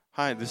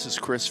Hi, this is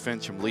Chris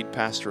Fincham, lead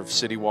pastor of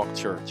City Walk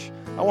Church.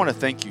 I want to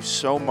thank you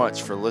so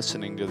much for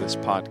listening to this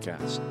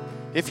podcast.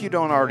 If you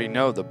don't already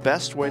know, the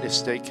best way to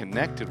stay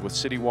connected with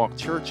City Walk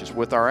Church is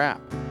with our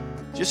app.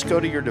 Just go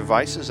to your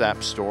device's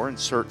app store and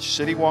search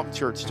City Walk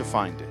Church to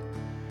find it.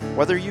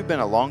 Whether you've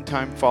been a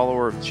longtime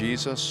follower of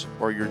Jesus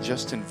or you're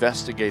just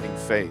investigating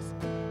faith,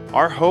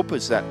 our hope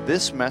is that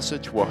this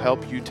message will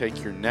help you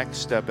take your next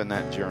step in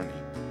that journey.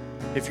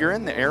 If you're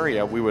in the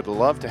area, we would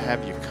love to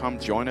have you come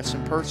join us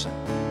in person.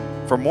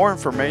 For more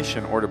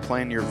information or to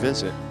plan your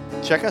visit,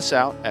 check us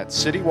out at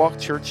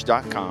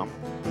citywalkchurch.com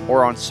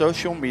or on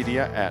social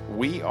media at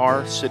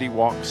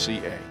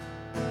WeAreCityWalkCA.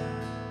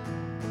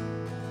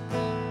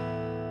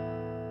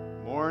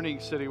 Morning,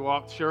 City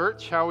Walk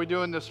Church. How are we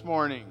doing this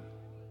morning?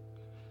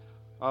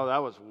 Oh, that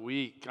was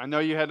weak. I know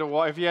you had to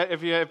walk. If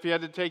you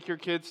had to take your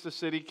kids to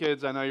City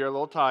Kids, I know you're a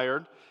little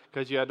tired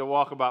because you had to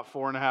walk about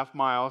 4.5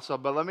 miles.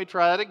 But let me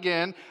try that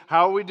again.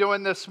 How are we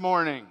doing this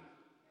morning?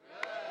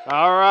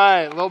 All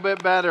right, a little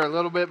bit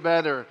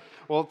better.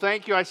 Well,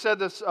 thank you. I said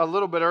this a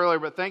little bit earlier,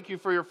 but thank you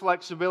for your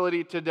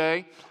flexibility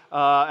today.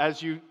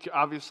 As you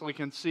obviously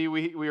can see,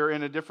 we are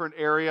in a different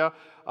area.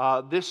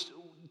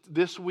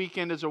 This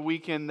weekend is a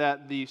weekend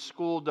that the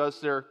school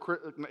does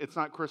it's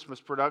not Christmas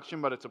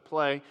production, but it's a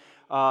play,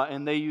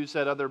 and they use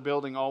that other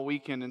building all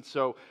weekend, and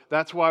so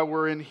that's why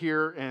we're in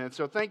here, and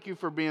so thank you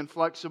for being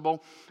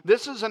flexible.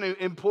 This is an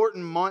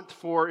important month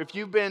if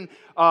you've been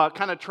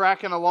kind of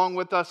tracking along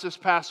with us this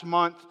past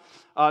month.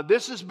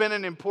 This has been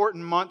an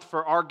important month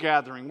for our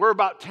gathering. We're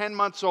about 10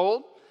 months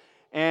old,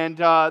 and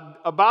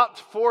about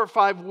 4 or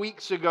 5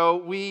 weeks ago,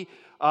 we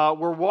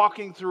were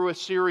walking through a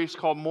series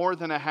called More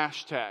Than a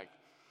Hashtag.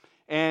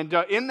 And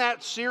in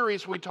that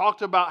series, we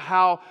talked about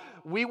how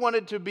we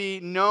wanted to be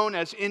known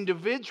as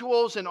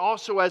individuals and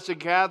also as a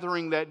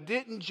gathering that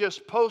didn't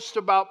just post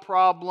about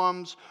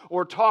problems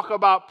or talk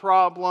about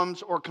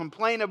problems or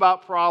complain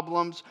about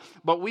problems,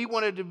 but we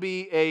wanted to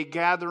be a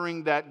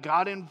gathering that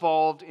got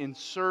involved in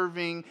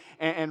serving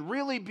and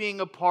really being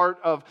a part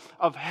of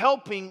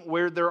helping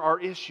where there are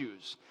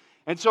issues.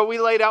 And so we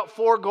laid out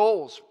 4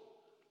 goals.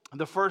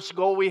 The first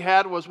goal we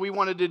had was we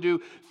wanted to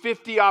do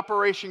 50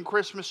 Operation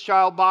Christmas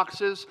Child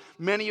boxes.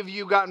 Many of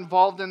you got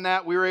involved in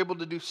that. We were able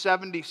to do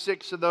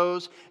 76 of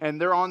those,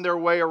 and they're on their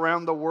way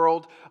around the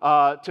world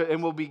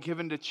and will be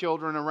given to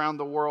children around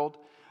the world.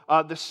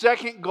 The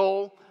second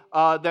goal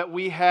that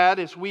we had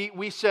is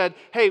we said,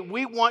 hey,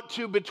 we want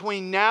to,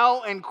 between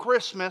now and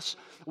Christmas,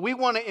 we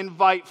want to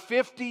invite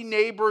 50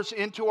 neighbors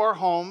into our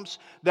homes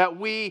that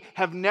we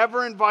have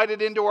never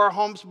invited into our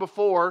homes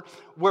before,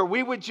 where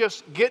we would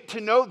just get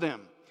to know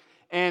them.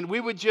 And we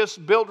would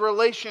just build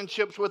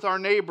relationships with our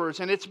neighbors.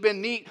 And it's been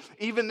neat.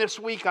 Even this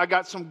week, I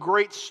got some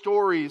great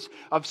stories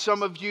of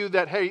some of you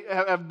that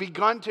have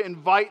begun to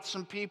invite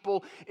some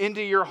people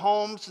into your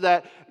homes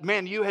that,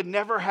 man, you had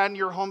never had in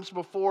your homes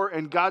before.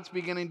 And God's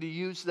beginning to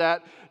use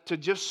that to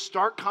just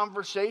start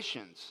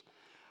conversations.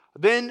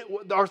 Then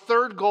our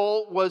third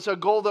goal was a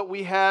goal that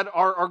we had.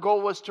 Our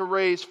goal was to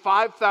raise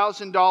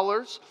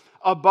 $5,000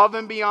 above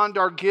and beyond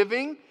our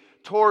giving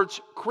towards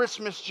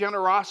Christmas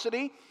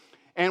generosity.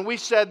 And we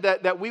said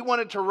that we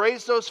wanted to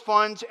raise those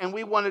funds and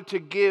we wanted to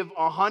give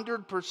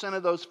 100%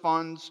 of those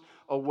funds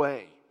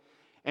away.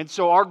 And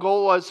so our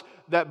goal was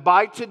that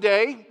by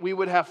today we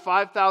would have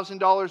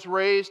 $5,000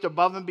 raised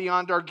above and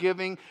beyond our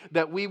giving,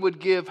 that we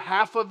would give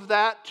half of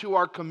that to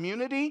our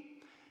community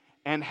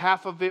and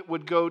half of it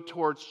would go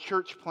towards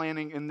church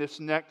planning in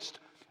this next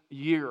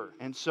year.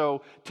 And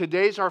so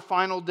today's our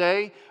final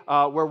day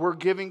where we're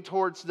giving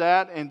towards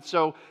that. And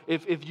so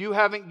if you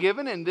haven't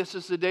given and this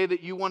is the day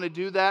that you want to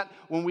do that,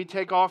 when we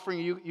take offering,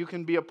 you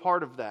can be a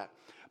part of that.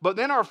 But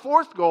then our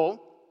fourth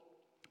goal,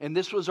 and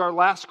this was our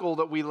last goal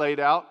that we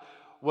laid out,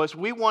 was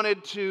we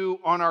wanted to,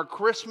 on our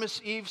Christmas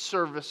Eve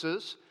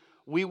services,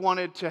 we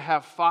wanted to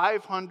have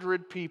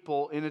 500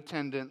 people in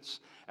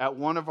attendance at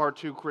one of our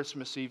 2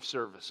 Christmas Eve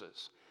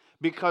services.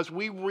 Because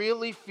we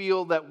really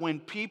feel that when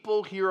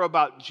people hear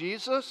about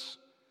Jesus,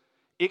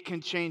 it can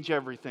change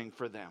everything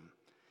for them.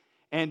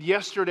 And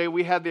yesterday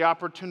we had the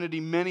opportunity,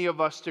 many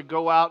of us, to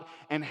go out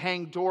and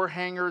hang door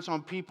hangers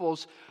on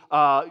people's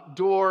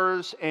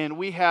doors. And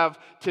we have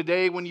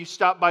today, when you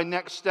stop by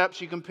Next Steps,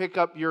 you can pick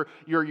up your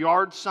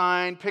yard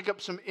sign, pick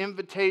up some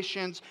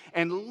invitations,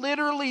 and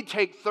literally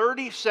take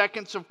 30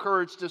 seconds of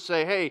courage to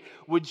say, hey,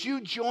 would you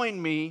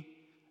join me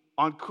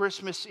on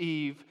Christmas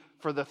Eve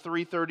for the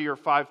 3:30 or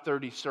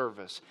 5:30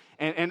 service.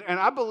 And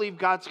I believe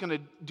God's going to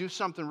do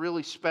something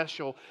really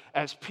special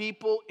as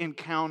people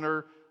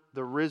encounter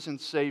the risen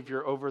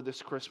Savior over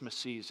this Christmas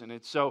season.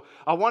 And so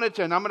I wanted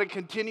to, and I'm going to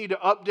continue to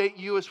update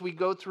you as we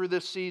go through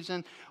this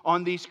season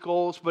on these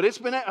goals. But it's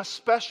been a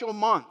special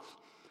month.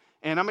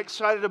 And I'm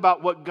excited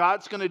about what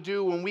God's going to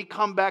do when we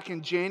come back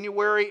in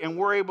January and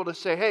we're able to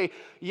say, hey,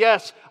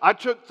 yes, I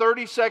took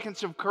 30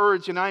 seconds of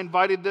courage and I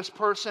invited this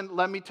person.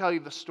 Let me tell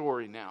you the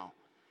story now.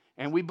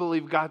 And we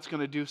believe God's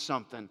going to do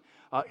something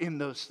in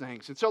those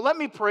things. And so let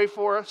me pray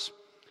for us.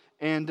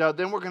 And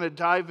then we're going to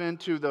dive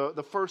into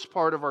the first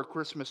part of our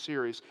Christmas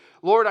series.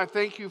 Lord, I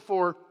thank you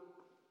for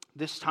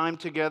this time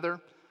together.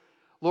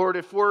 Lord,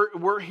 if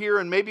we're here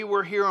and maybe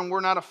we're here and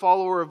we're not a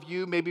follower of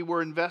you, maybe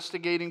we're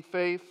investigating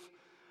faith,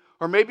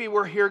 or maybe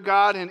we're here,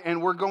 God,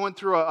 and we're going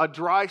through a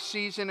dry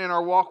season in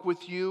our walk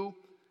with you.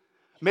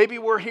 Maybe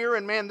we're here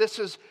and man, this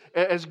is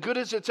as good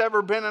as it's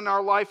ever been in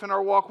our life and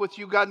our walk with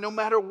you, God. No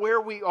matter where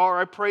we are,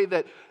 I pray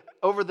that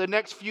over the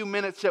next few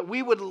minutes that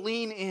we would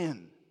lean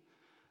in.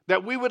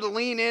 That we would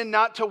lean in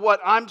not to what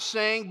I'm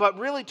saying, but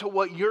really to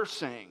what you're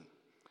saying.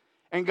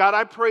 And God,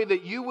 I pray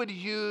that you would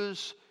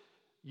use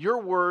your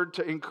word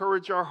to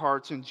encourage our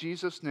hearts. In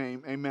Jesus'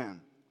 name,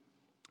 amen.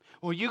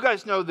 Well, you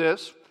guys know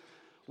this.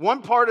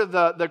 One part of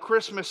the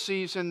Christmas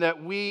season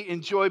that we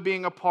enjoy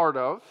being a part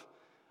of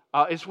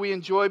is we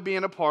enjoy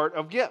being a part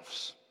of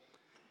gifts.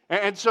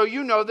 And so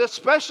you know this,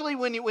 especially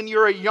when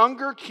you're a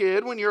younger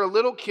kid, when you're a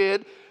little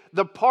kid,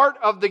 the part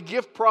of the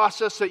gift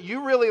process that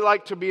you really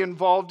like to be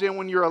involved in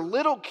when you're a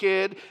little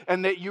kid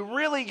and that you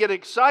really get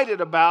excited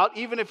about,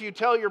 even if you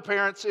tell your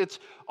parents it's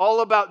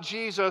all about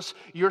Jesus,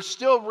 you're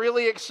still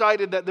really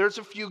excited that there's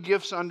a few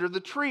gifts under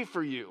the tree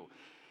for you.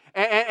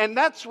 And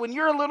that's when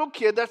you're a little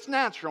kid, that's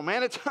natural,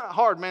 man. It's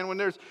hard, man, when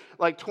there's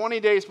like 20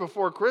 days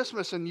before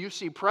Christmas and you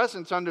see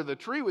presents under the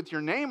tree with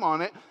your name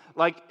on it,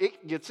 like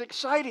it gets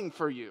exciting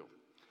for you.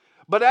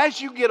 But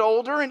as you get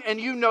older, and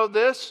you know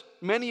this,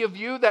 many of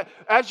you, that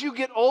as you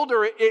get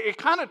older, it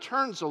kind of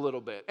turns a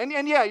little bit. And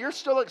yeah, you're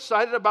still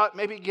excited about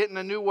maybe getting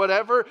a new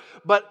whatever,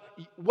 but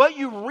what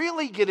you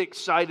really get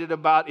excited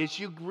about is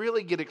you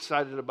really get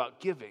excited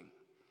about giving.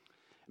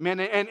 Man,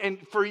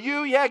 and for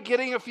you, yeah,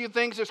 getting a few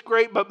things is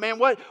great, but man,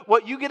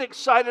 what you get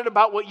excited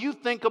about, what you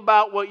think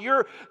about, what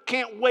you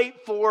can't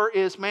wait for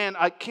is, man,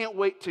 I can't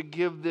wait to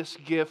give this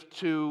gift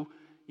to,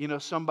 you know,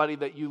 somebody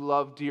that you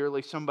love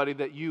dearly, somebody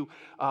that you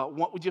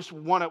just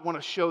want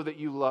to show that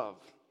you love.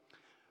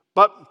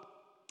 But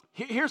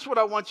here's what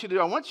I want you to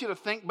do. I want you to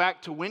think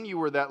back to when you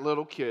were that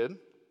little kid,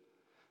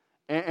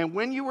 and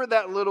when you were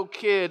that little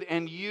kid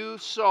and you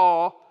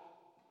saw a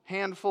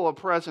handful of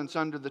presents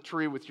under the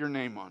tree with your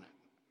name on it.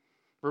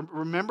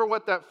 Remember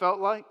what that felt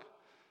like?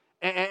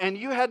 And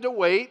you had to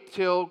wait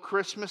till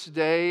Christmas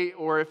Day,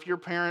 or if your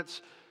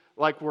parents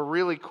were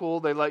really cool,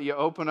 they let you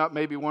open up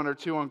maybe one or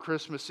two on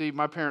Christmas Eve.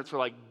 My parents were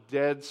like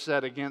dead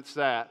set against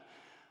that.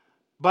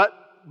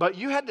 But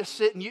you had to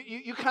sit and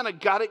you kind of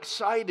got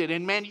excited,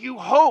 and man, you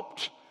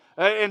hoped.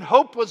 And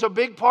hope was a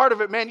big part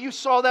of it, man. You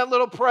saw that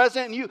little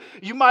present, and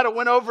you might have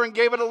went over and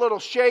gave it a little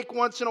shake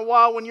once in a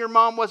while when your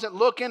mom wasn't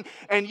looking,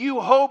 and you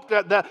hoped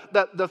that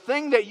the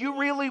thing that you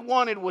really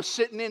wanted was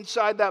sitting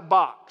inside that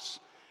box.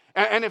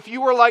 And if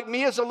you were like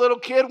me as a little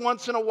kid,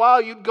 once in a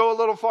while you'd go a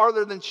little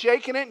farther than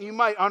shaking it, and you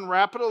might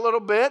unwrap it a little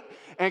bit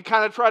and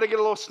kind of try to get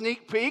a little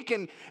sneak peek,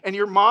 and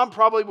your mom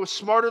probably was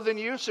smarter than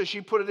you, so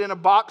she put it in a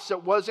box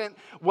that wasn't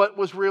what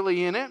was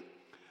really in it.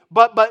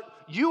 But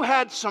you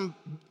had some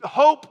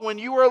hope when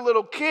you were a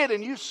little kid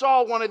and you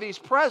saw one of these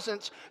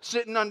presents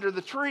sitting under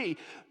the tree,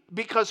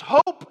 because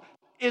hope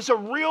is a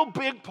real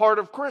big part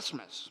of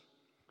Christmas.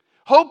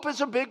 Hope is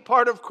a big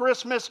part of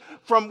Christmas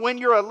from when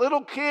you're a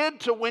little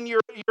kid to when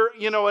you're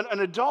an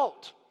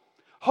adult.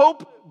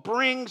 Hope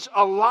brings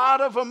a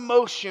lot of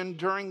emotion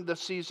during the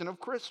season of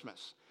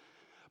Christmas.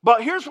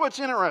 But here's what's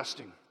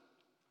interesting.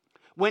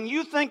 When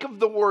you think of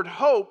the word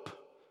hope,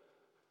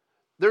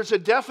 there's a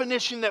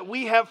definition that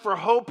we have for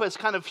hope as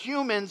kind of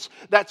humans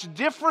that's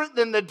different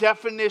than the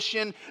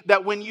definition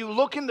that when you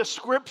look in the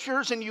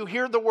scriptures and you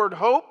hear the word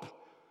hope,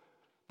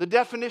 the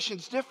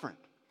definition's different.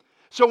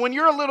 So when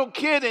you're a little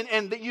kid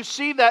and you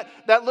see that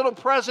little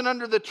present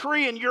under the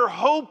tree and you're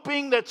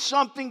hoping that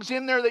something's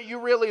in there that you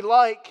really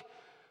like,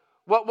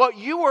 what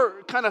you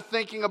were kind of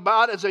thinking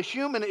about as a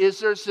human is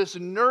there's this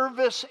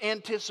nervous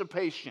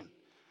anticipation.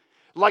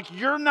 Like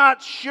you're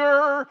not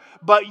sure,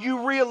 but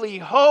you really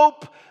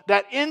hope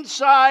that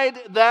inside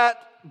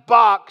that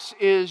box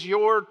is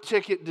your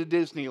ticket to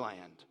Disneyland.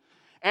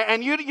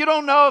 And you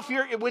don't know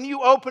when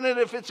you open it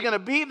if it's going to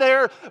be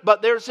there,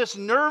 but there's this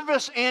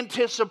nervous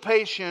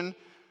anticipation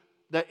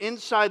that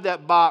inside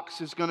that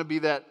box is going to be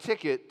that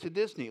ticket to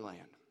Disneyland.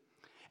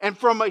 And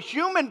from a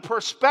human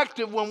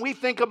perspective, when we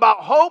think about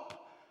hope,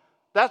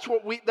 that's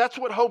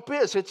what hope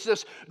is. It's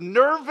this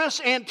nervous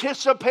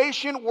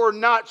anticipation. We're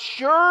not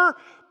sure,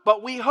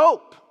 but we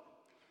hope.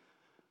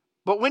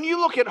 But when you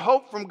look at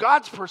hope from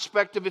God's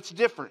perspective, it's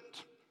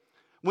different.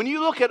 When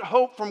you look at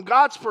hope from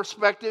God's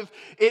perspective,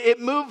 it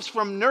moves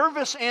from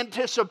nervous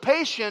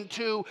anticipation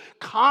to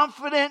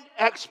confident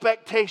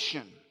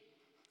expectation.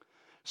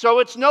 So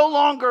it's no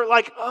longer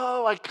like,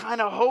 oh, I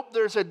kind of hope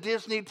there's a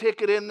Disney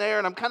ticket in there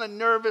and I'm kind of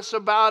nervous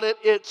about it.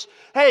 It's,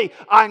 hey,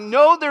 I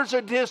know there's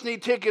a Disney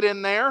ticket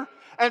in there.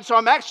 And so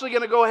I'm actually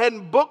going to go ahead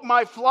and book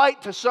my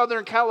flight to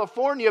Southern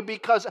California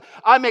because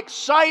I'm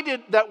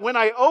excited that when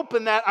I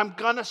open that, I'm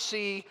going to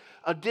see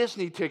a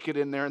Disney ticket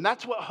in there. And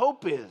that's what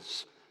hope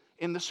is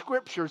in the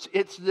scriptures.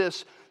 It's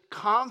this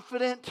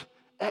confident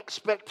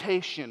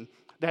expectation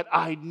that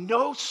I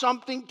know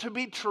something to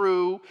be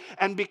true.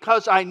 And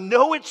because I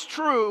know it's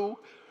true,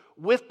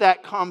 with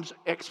that comes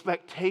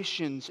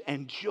expectations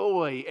and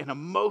joy and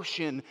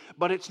emotion,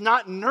 but it's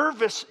not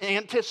nervous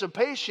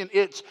anticipation.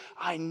 It's,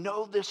 I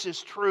know this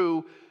is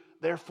true,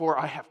 therefore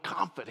I have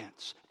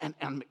confidence and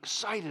I'm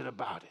excited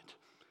about it.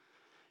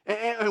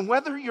 And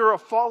whether you're a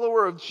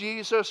follower of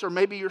Jesus or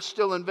maybe you're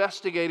still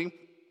investigating,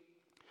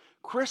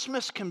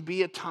 Christmas can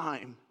be a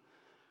time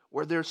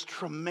where there's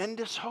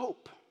tremendous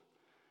hope.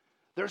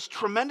 There's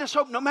tremendous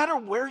hope. No matter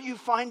where you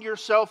find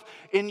yourself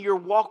in your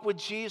walk with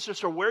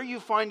Jesus or where you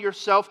find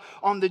yourself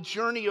on the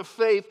journey of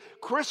faith,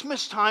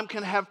 Christmas time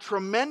can have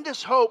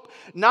tremendous hope,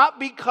 not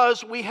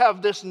because we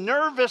have this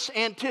nervous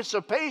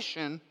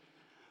anticipation,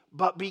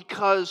 but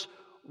because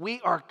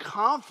we are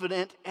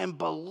confident and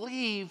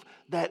believe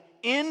that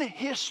in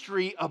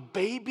history a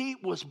baby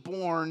was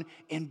born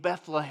in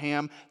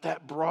Bethlehem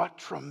that brought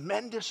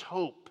tremendous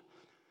hope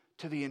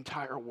to the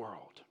entire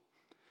world.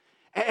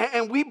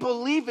 And we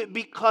believe it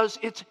because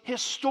it's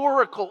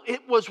historical.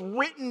 It was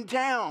written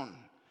down.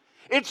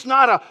 It's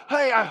not a,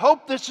 hey, I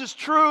hope this is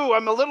true.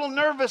 I'm a little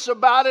nervous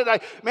about it.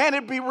 Man,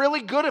 it'd be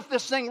really good if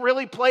this thing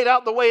really played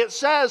out the way it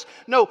says.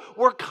 No,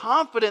 we're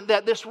confident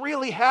that this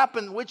really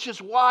happened, which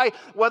is why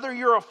whether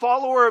you're a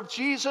follower of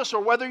Jesus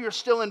or whether you're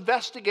still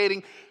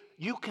investigating,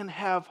 you can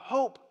have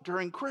hope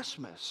during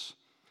Christmas.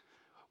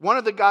 One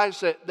of the guys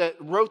that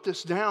wrote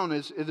this down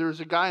is there's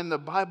a guy in the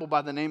Bible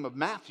by the name of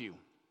Matthew.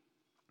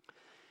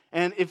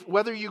 And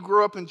whether you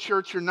grew up in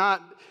church or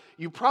not,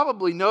 you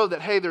probably know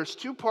that, hey, there's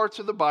two parts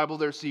of the Bible.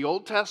 There's the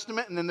Old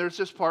Testament, and then there's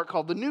this part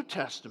called the New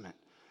Testament.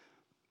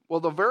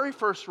 Well, the very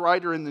first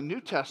writer in the New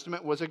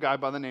Testament was a guy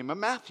by the name of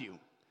Matthew.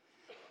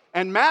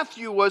 And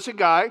Matthew was a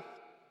guy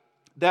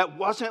that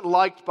wasn't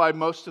liked by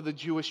most of the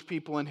Jewish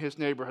people in his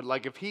neighborhood.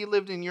 Like if he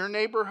lived in your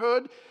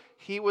neighborhood,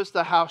 he was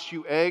the house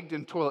you egged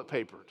and toilet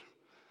papered.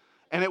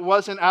 And it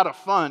wasn't out of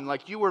fun,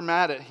 like you were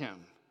mad at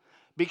him.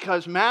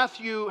 Because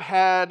Matthew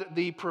had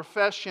the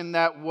profession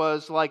that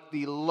was like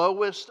the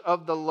lowest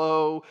of the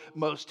low,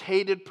 most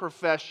hated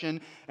profession,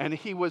 and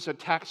he was a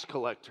tax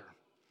collector.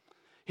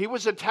 He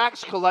was a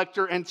tax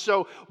collector, and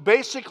so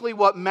basically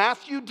what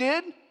Matthew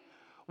did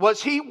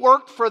was he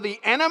worked for the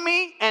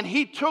enemy, and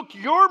he took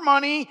your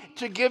money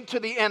to give to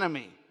the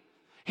enemy.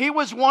 He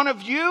was one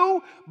of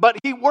you, but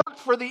he worked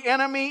for the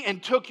enemy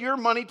and took your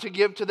money to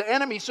give to the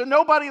enemy. So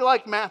nobody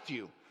liked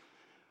Matthew.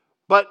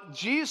 But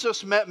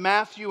Jesus met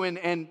Matthew,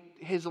 and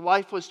his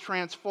life was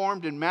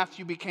transformed, and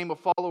Matthew became a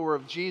follower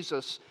of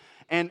Jesus.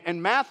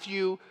 And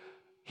Matthew,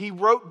 he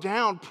wrote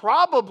down,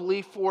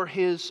 probably for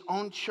his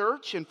own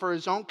church and for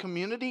his own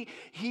community,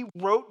 he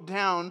wrote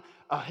down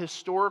a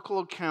historical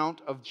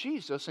account of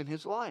Jesus and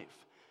his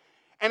life.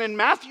 And in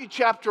Matthew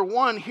chapter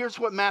 1, here's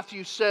what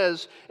Matthew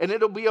says, and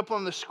it'll be up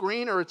on the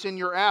screen or it's in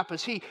your app,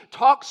 as he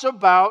talks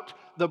about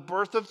the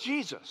birth of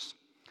Jesus.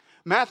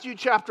 Matthew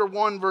chapter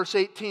 1, verse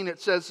 18, it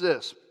says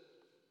this.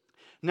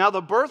 Now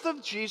the birth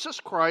of Jesus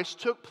Christ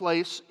took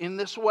place in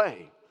this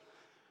way.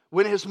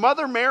 When his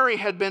mother Mary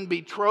had been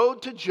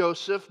betrothed to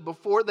Joseph,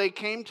 before they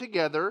came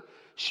together,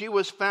 she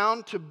was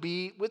found to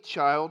be with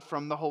child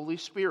from the Holy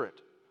Spirit.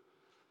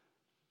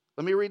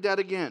 Let me read that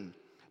again.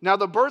 Now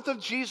the birth of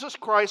Jesus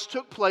Christ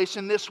took place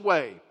in this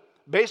way.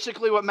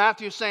 Basically what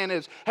Matthew's saying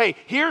is, hey,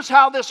 here's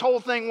how this whole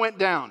thing went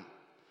down.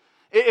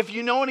 If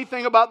you know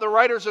anything about the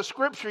writers of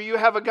Scripture, you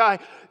have a guy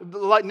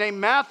named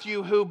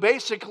Matthew who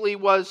basically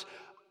was...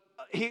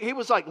 He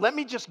was like, let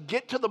me just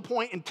get to the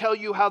point and tell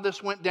you how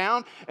this went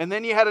down. And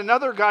then you had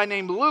another guy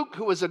named Luke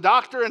who was a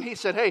doctor, and he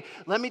said, hey,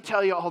 let me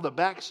tell you all the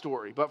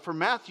backstory. But for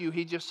Matthew,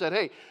 he just said,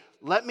 hey,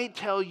 let me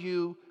tell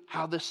you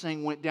how this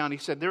thing went down. He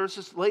said, there was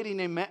this lady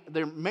named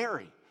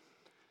Mary.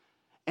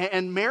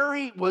 And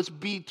Mary was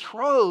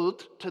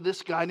betrothed to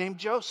this guy named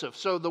Joseph.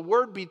 So the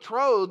word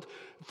betrothed,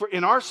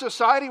 in our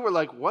society, we're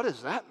like, what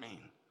does that mean?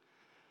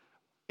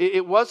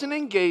 It wasn't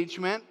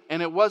engagement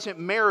and it wasn't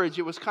marriage.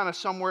 It was kind of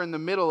somewhere in the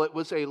middle. It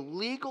was a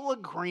legal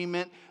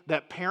agreement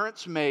that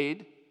parents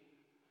made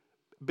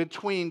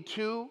between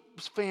two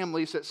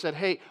families that said,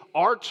 hey,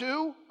 our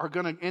two are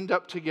going to end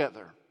up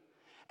together.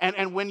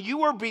 And when you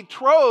were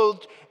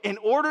betrothed, in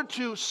order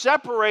to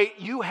separate,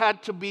 you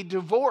had to be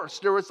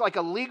divorced. There was like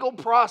a legal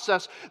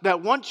process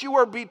that once you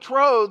were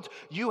betrothed,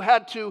 you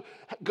had to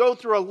go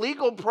through a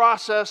legal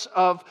process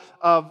of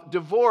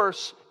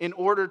divorce in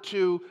order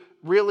to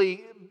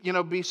really,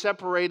 be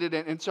separated.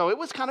 And so it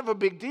was kind of a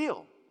big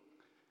deal.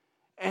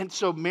 And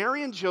so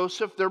Mary and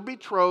Joseph, they're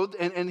betrothed.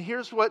 And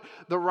here's what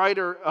the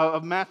writer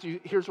of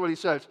Matthew, here's what he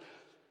says.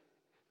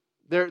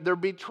 They're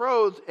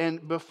betrothed,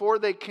 and before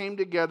they came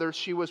together,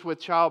 she was with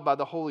child by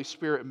the Holy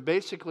Spirit. And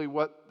basically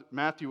what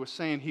Matthew was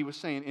saying, he was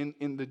saying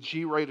in the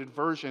G-rated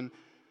version,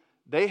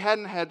 they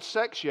hadn't had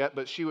sex yet,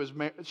 but she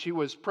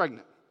was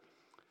pregnant.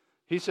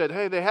 He said,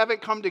 hey, they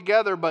haven't come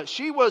together, but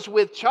she was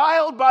with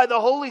child by the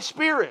Holy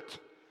Spirit.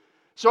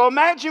 So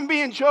imagine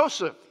being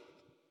Joseph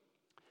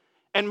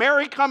and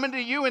Mary coming to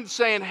you and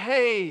saying,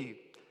 hey,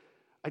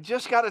 I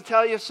just got to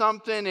tell you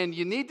something, and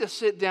you need to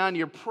sit down.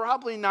 You're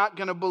probably not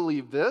going to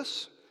believe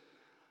this,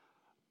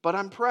 but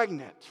I'm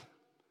pregnant.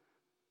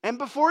 And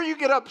before you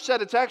get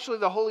upset, it's actually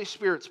the Holy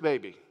Spirit's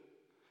baby.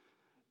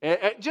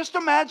 Just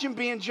imagine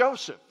being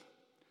Joseph.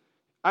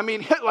 I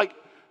mean, like,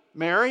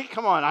 Mary,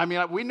 come on. I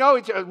mean, we know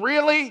each other.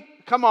 Really?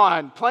 Come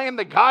on, playing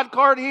the God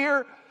card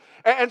here?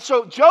 And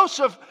so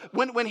Joseph,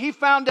 when he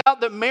found out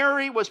that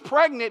Mary was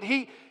pregnant,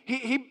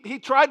 he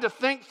tried to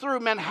think through,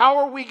 man, how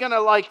are we going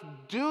to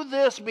do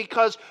this?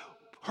 Because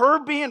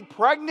her being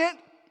pregnant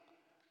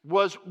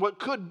was what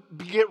could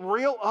get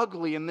real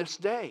ugly in this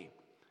day.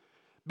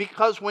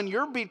 Because when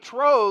you're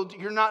betrothed,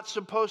 you're not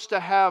supposed to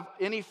have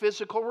any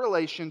physical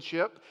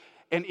relationship.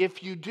 And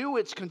if you do,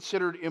 it's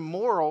considered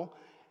immoral.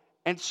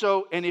 And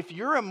if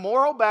you're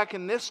immoral back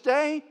in this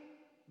day,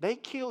 they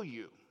kill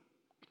you.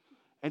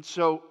 And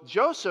so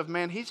Joseph,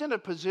 man, he's in a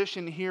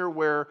position here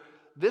where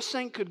this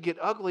thing could get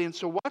ugly. And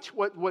so watch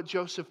what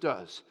Joseph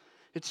does.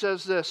 It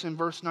says this in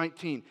verse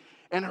 19.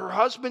 And her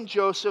husband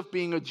Joseph,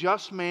 being a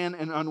just man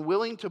and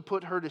unwilling to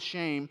put her to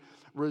shame,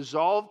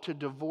 resolved to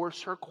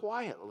divorce her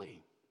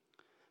quietly.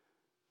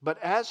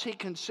 But as he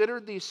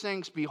considered these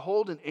things,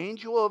 behold, an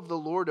angel of the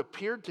Lord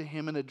appeared to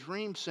him in a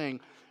dream,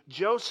 saying,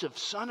 Joseph,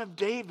 son of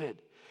David,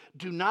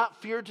 do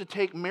not fear to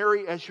take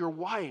Mary as your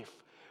wife,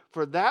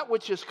 for that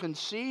which is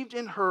conceived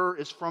in her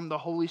is from the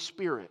Holy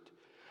Spirit.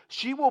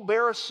 She will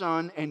bear a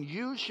son, and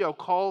you shall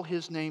call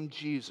his name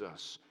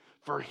Jesus,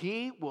 for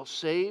he will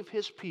save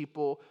his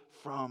people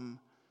from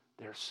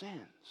their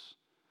sins.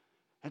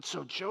 And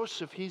so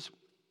Joseph,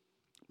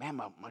 my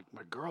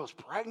girl is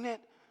pregnant,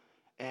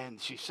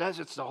 and she says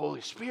it's the Holy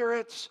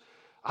Spirit's.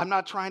 I'm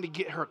not trying to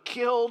get her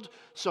killed,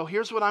 so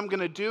here's what I'm going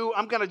to do.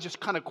 I'm going to just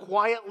kind of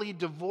quietly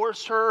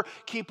divorce her,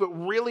 keep it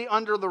really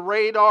under the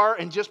radar,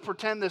 and just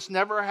pretend this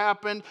never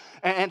happened.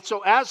 And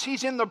so as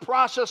he's in the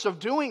process of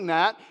doing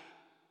that,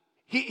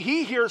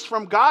 he hears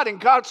from God, and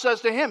God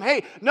says to him,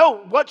 hey, no,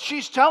 what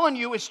she's telling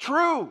you is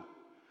true.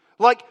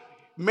 Like,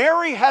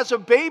 Mary has a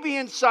baby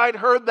inside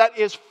her that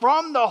is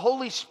from the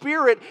Holy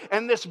Spirit,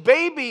 and this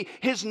baby,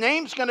 his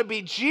name's going to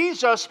be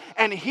Jesus,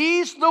 and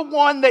he's the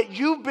one that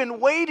you've been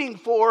waiting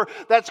for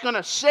that's going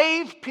to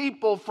save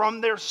people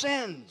from their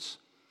sins.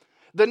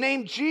 The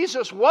name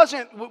Jesus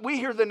wasn't, we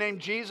hear the name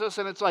Jesus,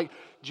 and it's like,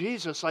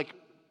 Jesus,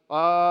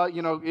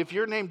 if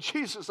you're named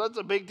Jesus, that's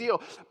a big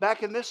deal.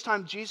 Back in this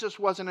time, Jesus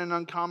wasn't an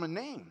uncommon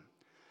name.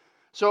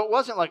 So it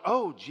wasn't like,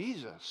 oh,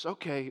 Jesus,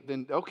 okay,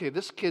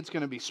 this kid's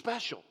going to be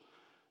special.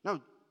 No,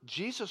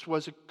 Jesus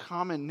was a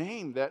common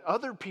name that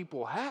other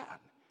people had.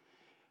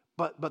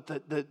 But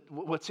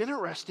what's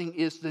interesting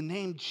is the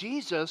name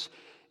Jesus,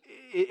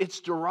 it's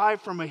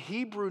derived from a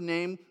Hebrew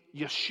name,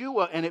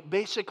 Yeshua, and it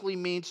basically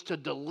means to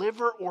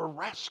deliver or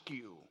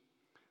rescue.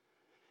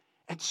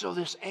 And so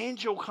this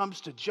angel comes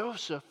to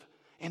Joseph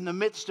in the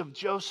midst of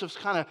Joseph's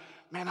kind of,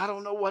 man, I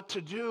don't know what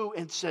to do,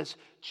 and says,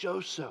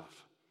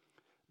 Joseph,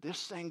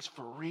 this thing's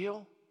for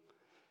real,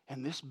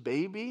 and this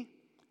baby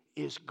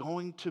is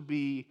going to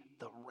be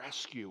the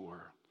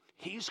rescuer.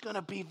 He's going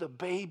to be the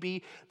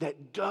baby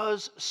that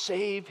does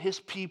save his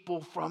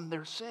people from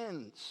their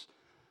sins.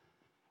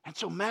 And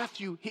so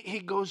Matthew, he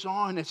goes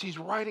on as he's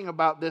writing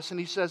about this, and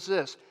he says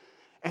this,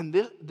 and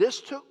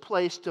this took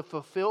place to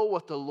fulfill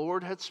what the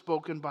Lord had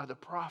spoken by the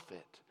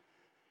prophet.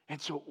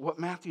 And so what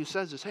Matthew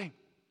says is, hey,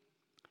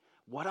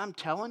 what I'm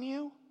telling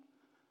you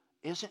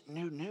isn't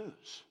new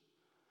news.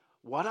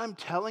 What I'm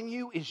telling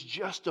you is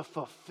just a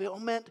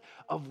fulfillment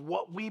of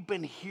what we've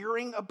been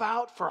hearing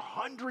about for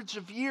hundreds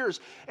of years.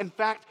 In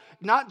fact,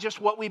 not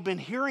just what we've been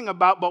hearing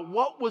about, but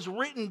what was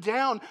written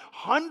down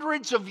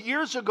hundreds of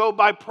years ago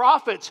by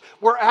prophets.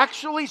 We're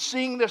actually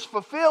seeing this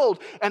fulfilled.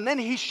 And then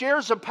he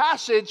shares a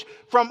passage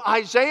from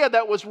Isaiah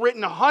that was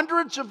written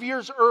hundreds of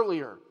years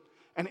earlier.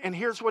 And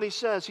here's what he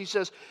says. He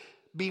says,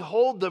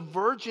 behold, the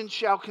virgin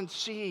shall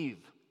conceive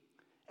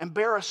and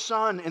bear a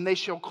son, and they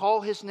shall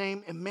call his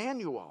name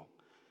Emmanuel,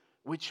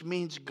 which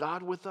means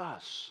God with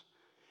us.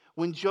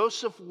 When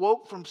Joseph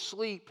woke from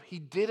sleep, he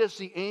did as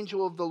the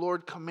angel of the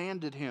Lord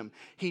commanded him.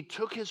 He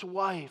took his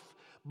wife,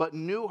 but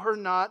knew her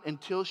not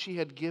until she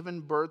had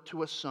given birth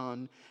to a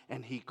son,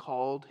 and he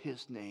called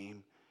his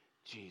name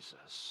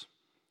Jesus.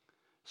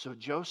 So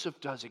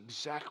Joseph does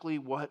exactly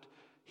what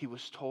he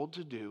was told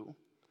to do.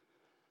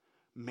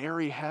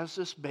 Mary has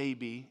this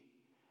baby,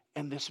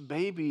 and this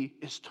baby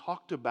is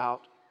talked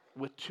about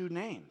with two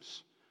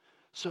names.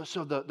 So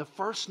the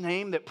first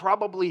name that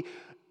probably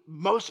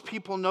most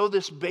people know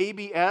this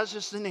baby as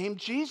is the name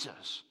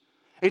Jesus.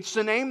 It's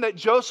the name that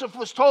Joseph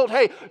was told,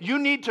 hey, you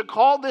need to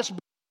call this baby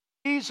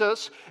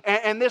Jesus,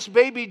 and this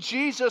baby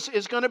Jesus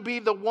is going to be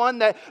the one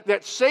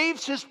that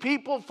saves his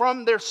people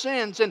from their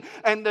sins. And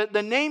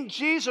the name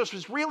Jesus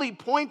was really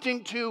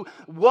pointing to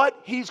what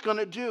he's going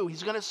to do.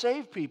 He's going to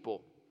save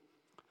people.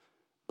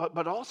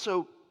 But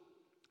also,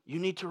 you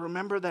need to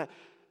remember that,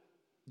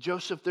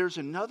 Joseph, there's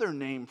another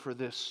name for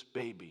this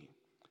baby.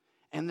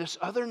 And this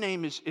other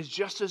name is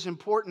just as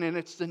important, and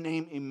it's the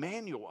name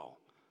Emmanuel.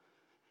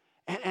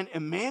 And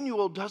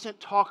Emmanuel doesn't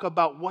talk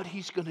about what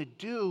he's going to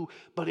do,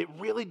 but it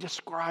really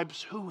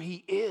describes who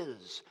he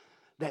is.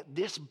 That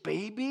this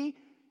baby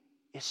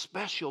is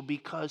special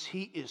because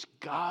he is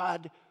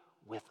God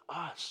with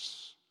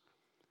us.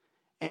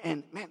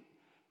 And man,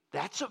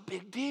 that's a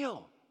big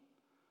deal.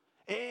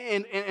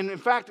 And in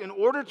fact, in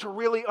order to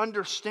really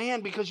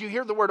understand, because you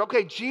hear the word,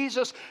 okay,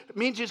 Jesus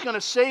means he's going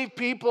to save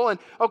people. And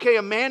okay,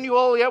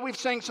 Emmanuel, yeah, we've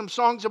sang some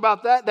songs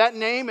about that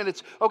name. And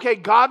it's, okay,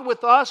 God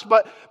with us.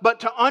 But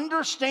to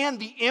understand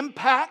the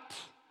impact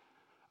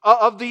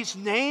of these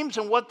names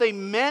and what they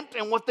meant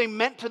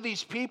to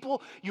these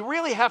people, you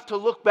really have to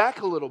look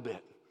back a little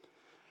bit.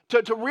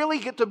 To really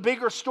get the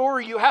bigger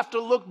story, you have to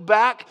look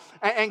back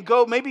and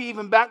go maybe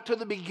even back to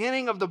the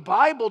beginning of the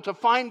Bible to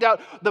find out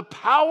the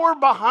power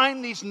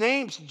behind these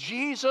names,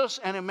 Jesus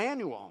and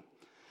Emmanuel.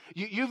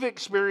 You've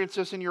experienced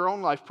this in your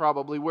own life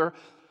probably, where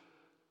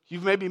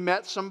you've maybe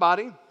met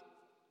somebody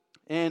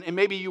and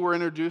maybe you were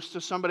introduced to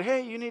somebody.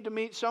 Hey, you need to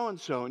meet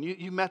so-and-so. And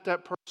you met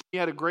that person.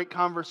 You had a great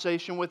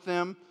conversation with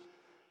them.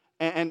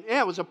 And yeah,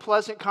 it was a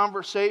pleasant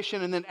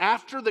conversation. And then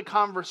after the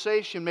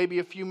conversation, maybe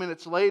a few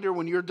minutes later,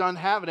 when you're done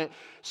having it,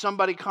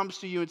 somebody comes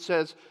to you and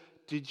says,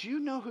 did you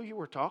know who you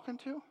were talking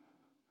to?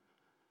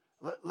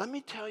 Let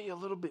me tell you a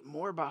little bit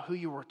more about who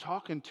you were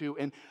talking to.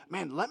 And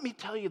man, let me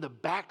tell you the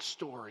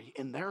backstory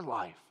in their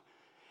life.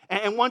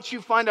 And once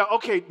you find out,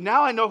 okay,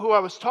 now I know who I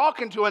was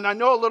talking to and I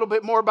know a little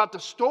bit more about the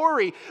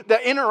story,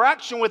 the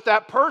interaction with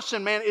that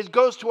person, man, it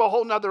goes to a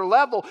whole nother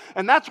level.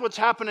 And that's what's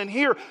happening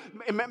here.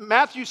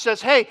 Matthew says,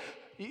 hey,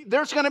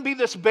 there's going to be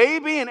this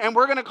baby, and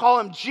we're going to call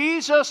him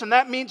Jesus, and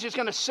that means he's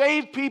going to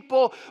save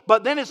people.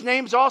 But then his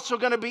name's also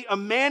going to be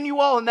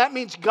Emmanuel, and that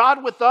means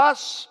God with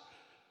us.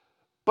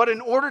 But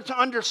in order to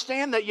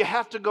understand that, you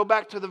have to go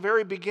back to the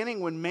very beginning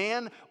when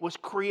man was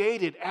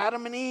created,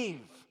 Adam and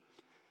Eve.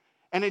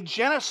 And in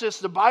Genesis,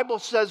 the Bible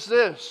says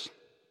this.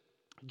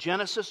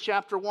 Genesis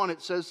chapter 1,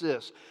 it says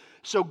this.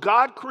 So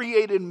God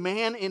created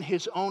man in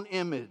his own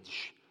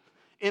image.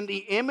 In the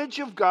image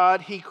of God,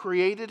 he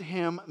created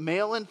him,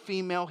 male and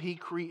female, he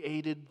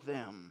created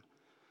them.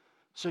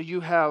 So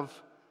you have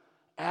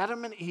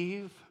Adam and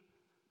Eve,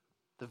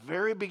 the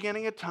very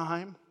beginning of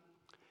time,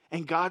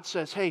 and God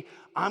says, hey,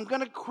 I'm going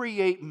to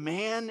create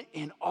man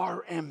in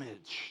our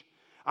image.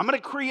 I'm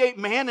going to create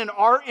man in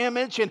our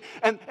image,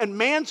 and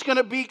man's going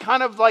to be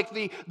kind of like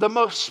the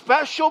most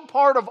special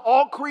part of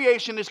all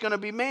creation is going to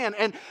be man.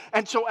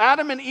 And so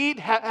Adam and Eve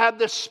had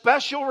this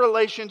special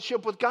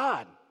relationship with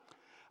God.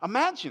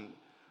 Imagine.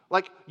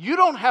 Like, you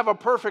don't have a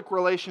perfect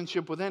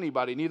relationship with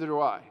anybody, neither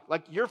do I.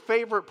 Like, your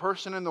favorite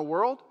person in the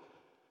world,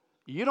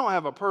 you don't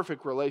have a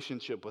perfect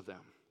relationship with them.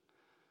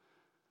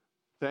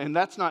 And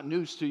that's not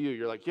news to you.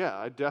 You're like, yeah,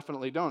 I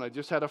definitely don't. I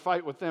just had a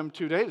fight with them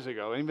 2 days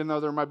ago, even though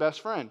they're my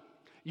best friend.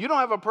 You don't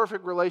have a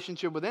perfect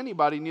relationship with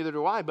anybody, neither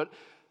do I. But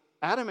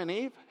Adam and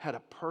Eve had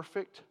a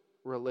perfect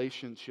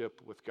relationship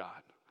with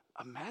God.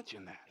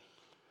 Imagine that.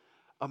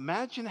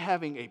 Imagine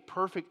having a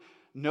perfect,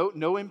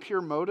 no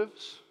impure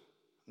motives,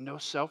 no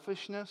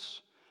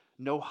selfishness,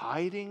 no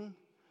hiding,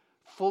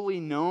 fully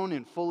known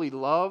and fully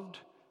loved.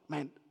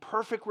 Man,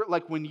 perfect.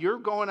 Like when you're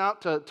going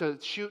out to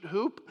shoot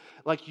hoop,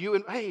 like you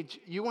and, hey,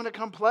 you want to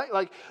come play?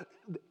 Like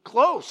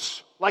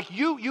close. Like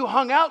you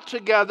hung out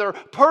together.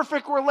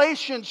 Perfect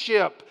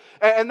relationship.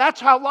 And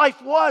that's how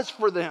life was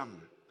for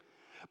them.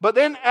 But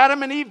then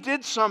Adam and Eve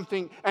did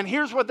something. And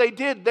here's what they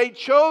did. They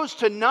chose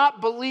to not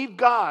believe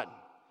God.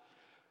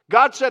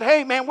 God said,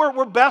 hey, man,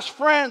 we're best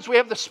friends. We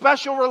have the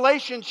special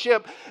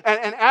relationship.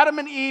 And Adam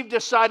and Eve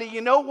decided,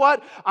 you know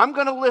what? I'm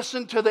going to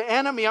listen to the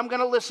enemy. I'm going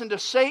to listen to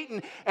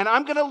Satan. And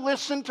I'm going to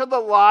listen to the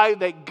lie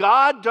that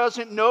God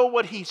doesn't know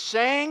what he's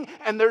saying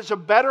and there's a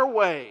better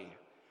way.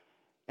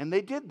 And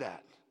they did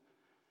that.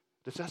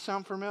 Does that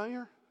sound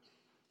familiar?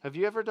 Have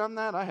you ever done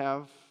that? I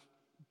have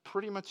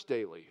pretty much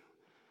daily.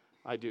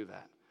 I do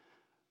that.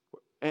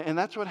 And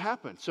that's what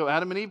happened. So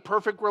Adam and Eve,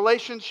 perfect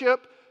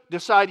relationship,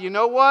 decide, you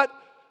know what?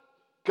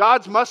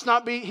 God's must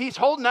not be, he's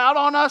holding out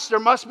on us. There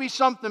must be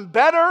something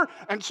better.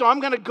 And so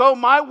I'm going to go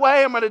my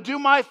way. I'm going to do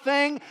my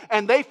thing.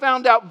 And they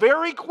found out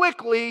very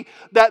quickly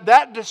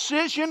that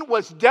decision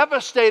was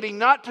devastating,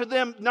 not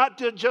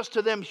just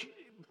to them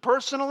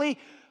personally,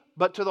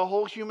 but to the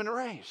whole human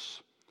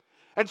race.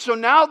 And so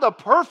now the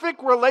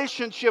perfect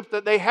relationship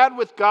that they had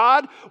with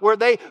God, where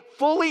they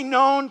fully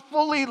known,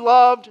 fully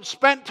loved,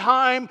 spent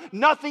time,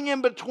 nothing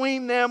in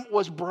between them,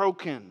 was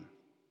broken.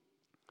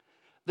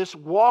 This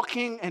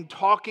walking and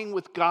talking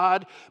with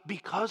God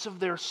because of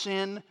their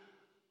sin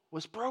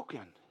was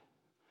broken.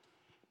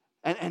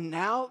 And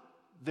now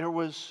there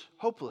was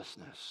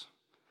hopelessness.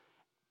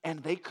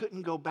 And they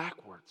couldn't go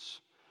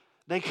backwards.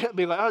 They couldn't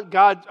be like, oh,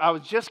 God, I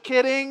was just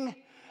kidding.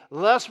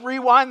 Let's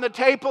rewind the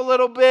tape a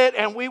little bit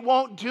and we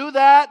won't do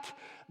that.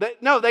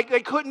 No, they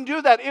couldn't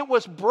do that. It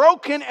was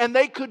broken and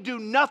they could do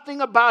nothing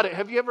about it.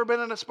 Have you ever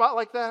been in a spot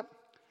like that?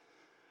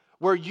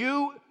 Where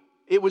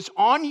it was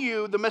on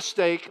you, the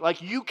mistake,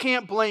 like you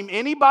can't blame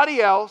anybody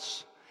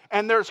else,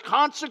 and there's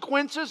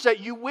consequences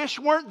that you wish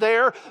weren't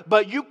there,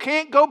 but you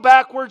can't go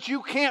backwards,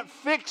 you can't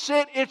fix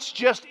it, it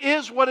just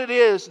is what it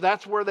is.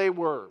 That's where they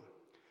were.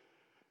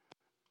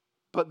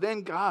 But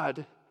then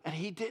God, and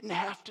he didn't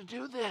have to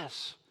do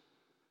this.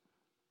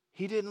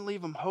 He didn't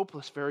leave them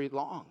hopeless very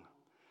long.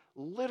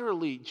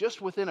 literally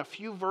just within a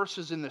few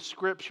verses in the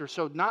scripture,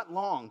 so not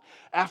long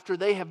after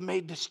they have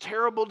made this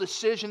terrible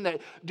decision that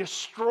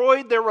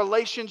destroyed their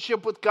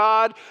relationship with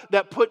God,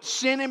 that put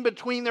sin in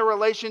between their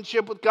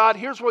relationship with God,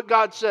 here's what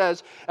God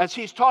says as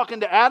he's talking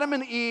to Adam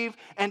and Eve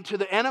and to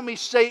the enemy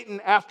Satan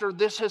after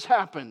this has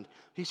happened.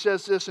 He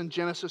says this in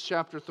Genesis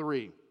chapter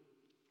 3.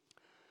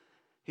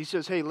 He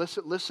says, hey,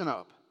 listen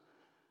up.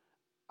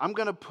 I'm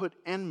going to put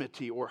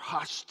enmity or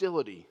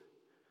hostility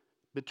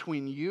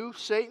between you,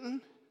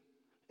 Satan,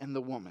 and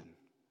the woman.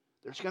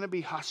 There's going to be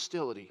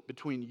hostility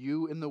between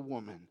you and the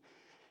woman,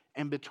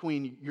 and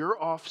between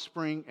your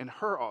offspring and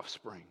her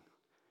offspring.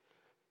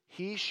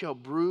 He shall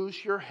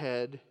bruise your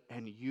head,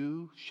 and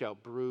you shall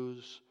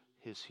bruise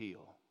his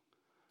heel.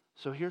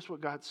 So here's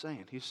what God's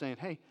saying. He's saying,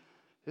 hey,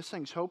 this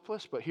thing's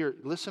hopeless, but here,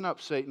 listen up,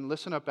 Satan.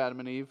 Listen up, Adam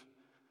and Eve.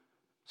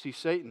 See,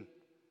 Satan,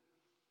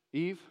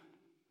 Eve,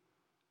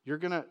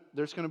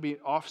 there's going to be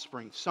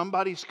offspring.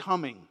 Somebody's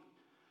coming.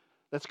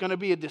 That's going to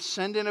be a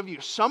descendant of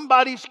you.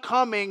 Somebody's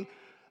coming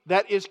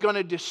that is going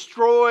to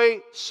destroy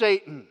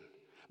Satan.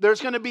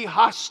 There's going to be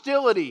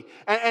hostility.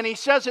 And he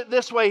says it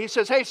this way. He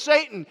says, hey,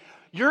 Satan,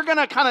 you're going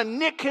to kind of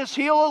nick his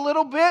heel a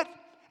little bit,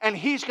 and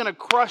he's going to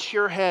crush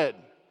your head.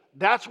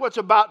 That's what's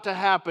about to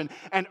happen.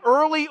 And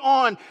early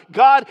on,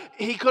 God,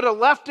 he could have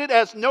left it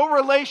as no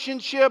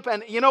relationship,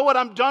 and you know what,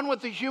 I'm done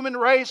with the human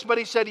race. But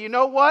he said, you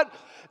know what?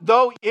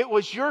 Though it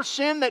was your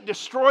sin that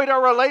destroyed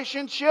our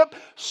relationship,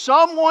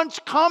 someone's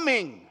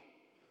coming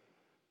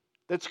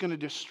that's going to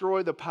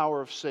destroy the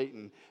power of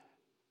Satan.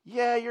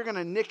 Yeah, you're going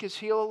to nick his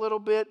heel a little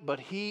bit, but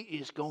he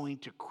is going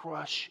to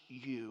crush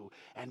you.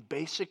 And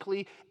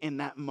basically, in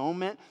that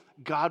moment,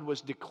 God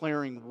was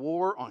declaring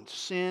war on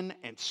sin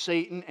and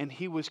Satan, and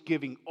he was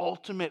giving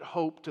ultimate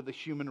hope to the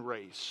human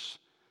race.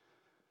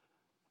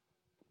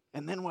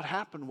 And then what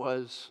happened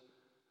was,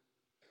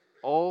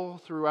 all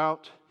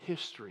throughout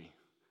history,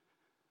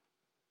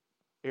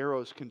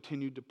 arrows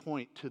continued to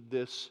point to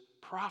this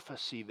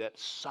prophecy that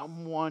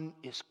someone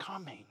is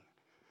coming.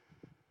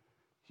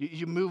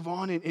 You move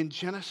on in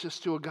Genesis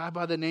to a guy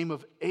by the name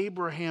of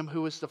Abraham,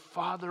 who is the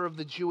father of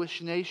the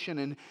Jewish nation.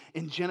 And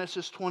in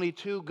Genesis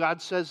 22,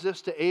 God says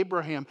this to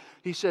Abraham.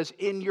 He says,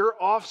 in your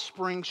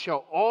offspring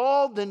shall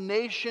all the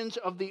nations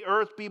of the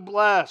earth be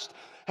blessed.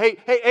 Hey,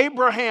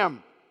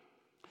 Abraham,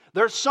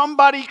 there's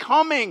somebody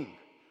coming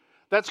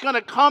that's going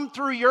to come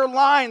through your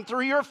line,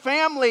 through your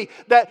family,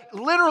 that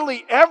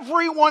literally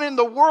everyone in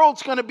the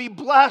world's going to be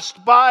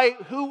blessed by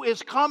who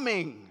is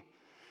coming.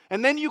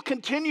 And then you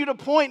continue to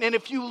point, and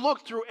if you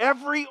look through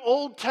every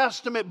Old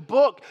Testament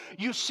book,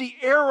 you see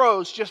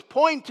arrows just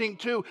pointing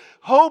to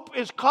hope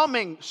is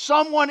coming,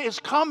 someone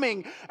is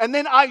coming. And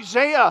then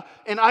Isaiah,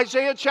 in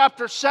Isaiah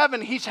chapter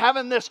 7, he's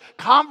having this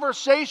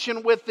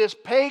conversation with this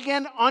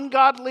pagan,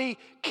 ungodly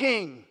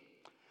king.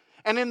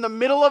 And in the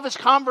middle of his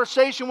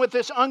conversation with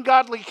this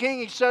ungodly king,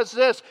 he says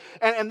this,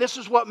 and this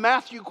is what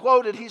Matthew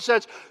quoted. He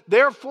says,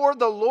 therefore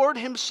the Lord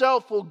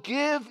himself will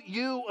give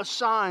you a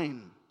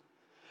sign.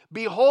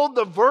 Behold,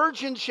 the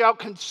virgin shall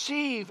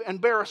conceive and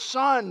bear a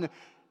son,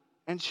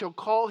 and shall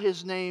call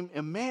his name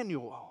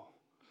Emmanuel,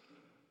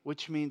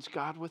 which means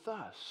God with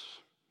us.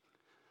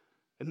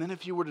 And then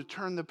if you were to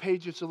turn the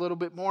pages a little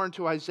bit more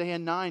into Isaiah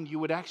 9, you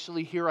would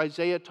actually hear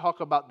Isaiah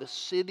talk about the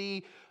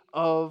city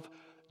of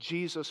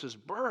Jesus'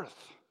 birth,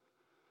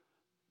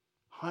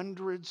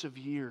 hundreds of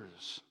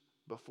years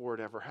before it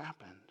ever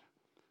happened.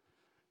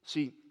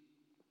 See,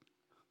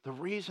 the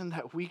reason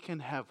that we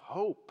can have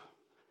hope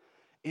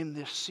in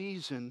this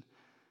season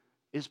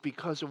is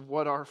because of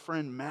what our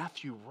friend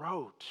Matthew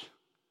wrote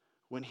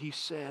when he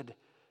said,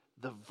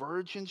 the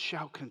virgin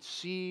shall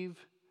conceive,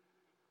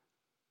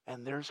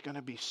 and there's going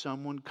to be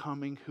someone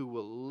coming who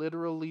will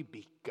literally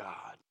be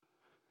God,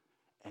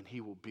 and he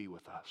will be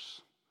with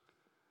us.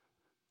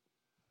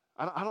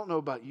 I don't know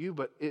about you,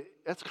 but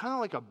it's kind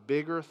of like a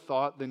bigger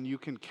thought than you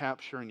can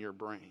capture in your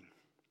brain.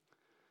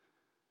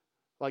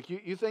 Like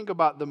you think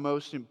about the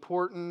most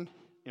important,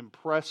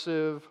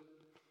 impressive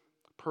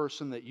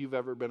person that you've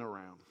ever been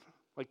around.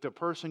 Like the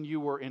person you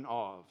were in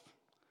awe of.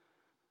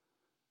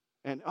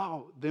 And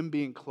them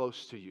being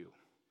close to you.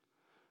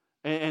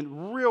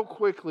 And real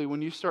quickly,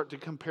 when you start to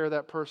compare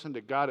that person to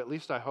God, at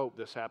least I hope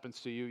this happens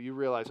to you, you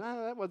realize,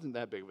 that wasn't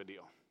that big of a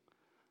deal.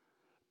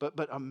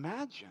 But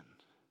imagine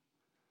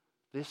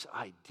this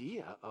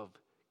idea of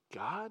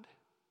God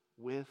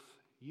with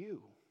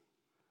you.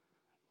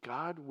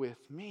 God with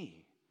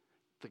me.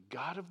 The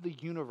God of the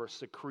universe,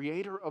 the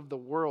creator of the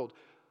world,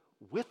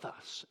 with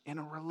us in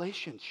a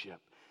relationship.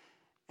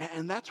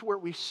 And that's where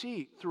we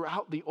see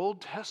throughout the Old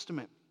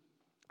Testament,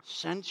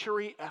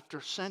 century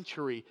after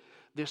century,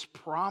 this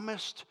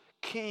promised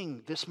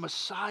king, this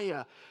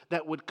Messiah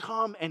that would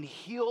come and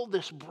heal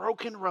this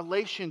broken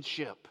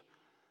relationship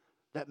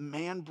that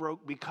man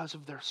broke because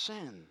of their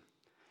sin.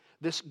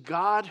 This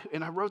God,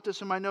 and I wrote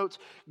this in my notes,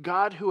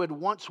 God who had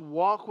once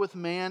walked with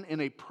man in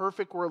a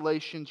perfect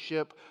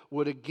relationship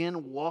would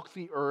again walk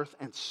the earth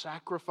and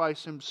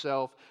sacrifice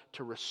himself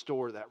to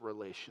restore that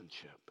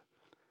relationship.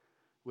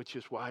 Which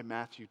is why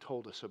Matthew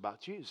told us about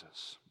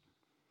Jesus.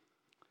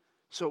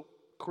 So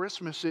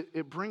Christmas,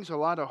 it brings a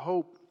lot of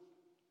hope.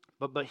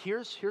 But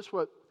here's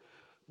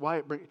why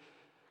it brings...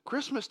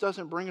 Christmas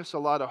doesn't bring us a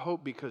lot of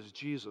hope because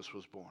Jesus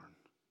was born.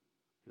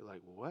 You're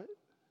like, what?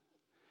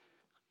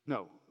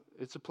 No,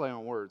 it's a play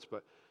on words,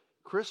 but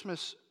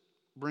Christmas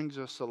brings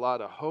us a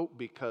lot of hope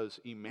because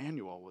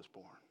Emmanuel was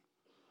born.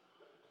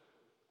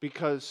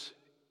 Because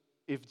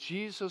if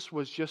Jesus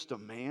was just a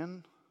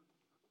man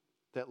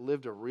that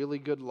lived a really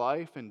good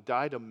life and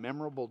died a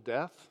memorable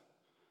death,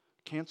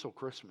 cancel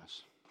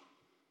Christmas.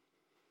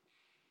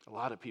 A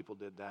lot of people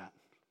did that.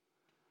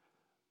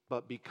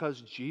 But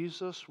because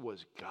Jesus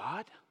was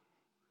God,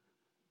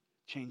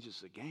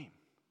 changes the game.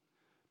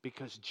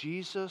 Because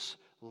Jesus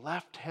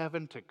left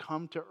heaven to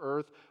come to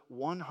earth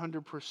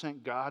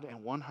 100% God and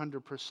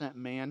 100%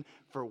 man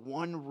for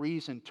one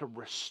reason: to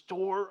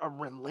restore a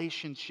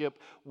relationship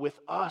with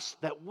us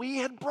that we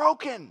had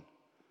broken.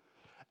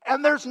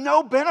 And there's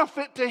no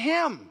benefit to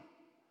him.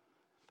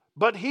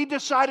 But he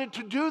decided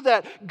to do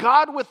that.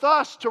 God with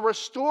us, to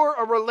restore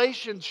a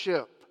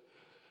relationship.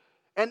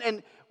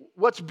 And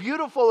what's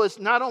beautiful is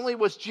not only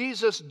was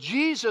Jesus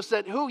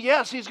that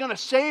yes, he's going to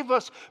save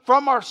us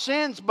from our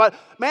sins, but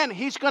man,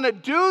 he's going to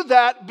do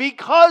that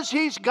because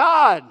he's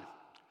God.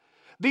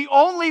 The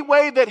only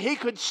way that he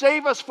could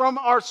save us from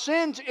our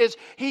sins is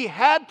he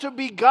had to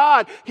be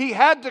God. He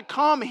had to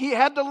come. He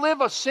had to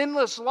live a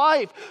sinless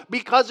life,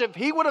 because if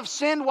he would have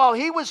sinned while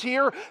he was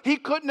here, he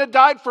couldn't have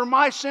died for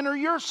my sin or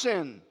your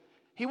sin.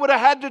 He would have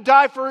had to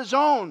die for his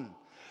own.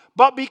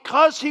 But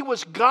because he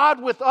was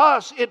God with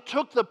us, it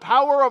took the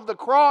power of the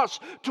cross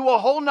to a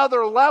whole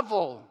nother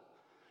level.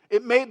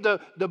 It made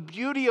the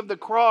beauty of the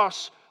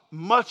cross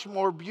much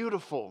more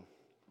beautiful.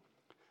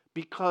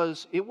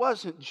 Because it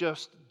wasn't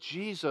just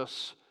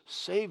Jesus,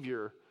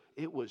 Savior,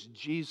 it was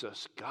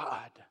Jesus,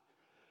 God,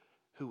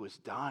 who was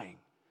dying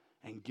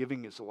and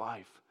giving his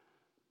life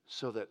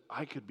so that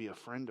I could be a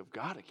friend of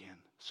God again,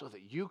 so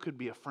that you could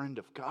be a friend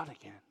of God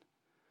again.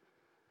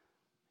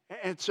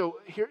 And so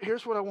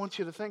here's what I want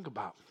you to think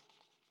about.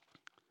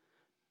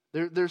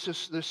 There's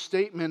this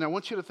statement. I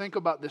want you to think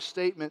about this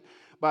statement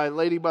by a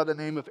lady by the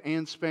name of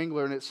Anne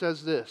Spangler, and it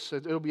says this.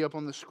 It'll be up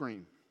on the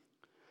screen.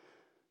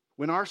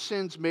 When our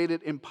sins made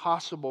it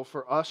impossible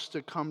for us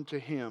to come to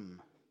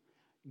him,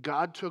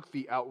 God took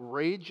the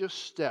outrageous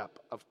step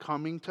of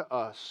coming to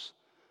us,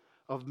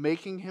 of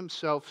making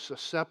himself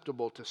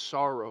susceptible to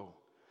sorrow,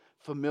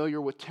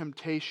 familiar with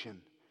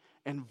temptation,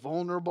 and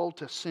vulnerable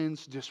to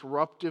sin's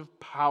disruptive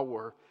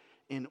power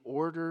in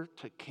order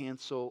to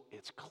cancel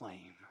its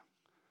claim.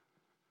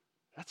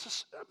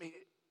 That's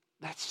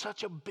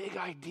such a big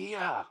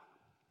idea.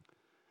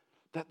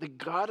 That the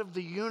God of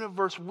the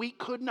universe, we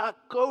could not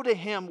go to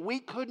him. We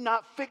could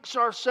not fix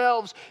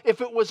ourselves.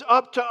 If it was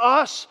up to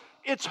us,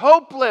 it's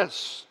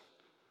hopeless.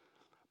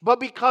 But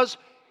because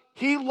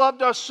he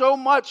loved us so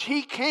much,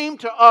 he came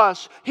to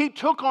us. He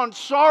took on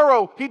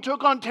sorrow. He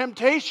took on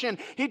temptation.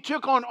 He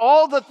took on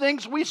all the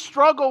things we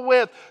struggle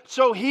with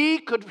so he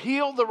could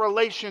heal the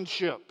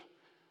relationship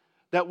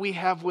that we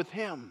have with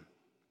him.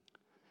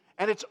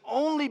 And it's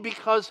only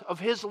because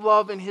of his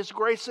love and his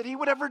grace that he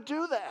would ever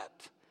do that.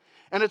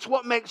 And it's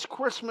what makes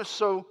Christmas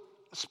so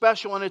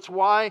special. And it's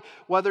why,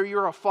 whether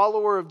you're a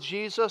follower of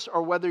Jesus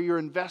or whether you're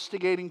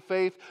investigating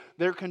faith,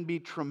 there can be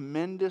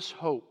tremendous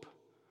hope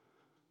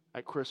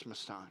at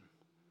Christmas time.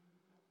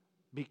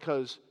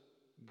 Because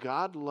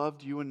God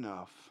loved you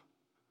enough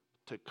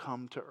to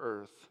come to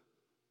earth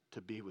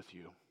to be with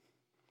you.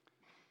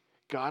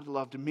 God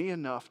loved me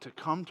enough to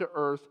come to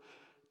earth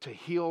to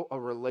heal a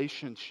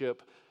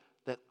relationship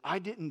that I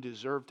didn't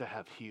deserve to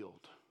have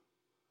healed.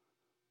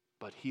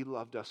 But he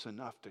loved us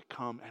enough to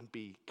come and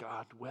be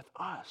God with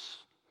us.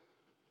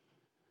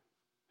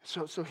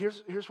 So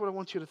here's what I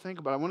want you to think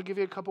about. I want to give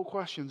you a couple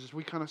questions as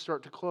we kind of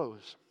start to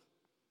close.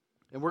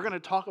 And we're going to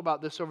talk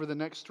about this over the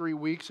next 3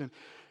 weeks, and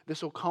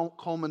this will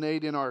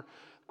culminate in our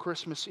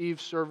Christmas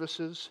Eve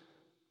services.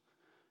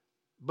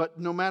 But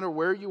no matter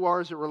where you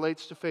are as it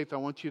relates to faith, I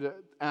want you to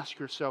ask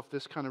yourself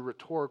this kind of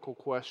rhetorical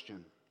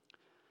question.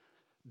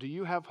 Do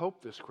you have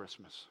hope this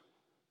Christmas?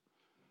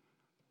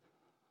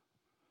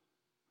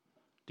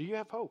 Do you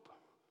have hope?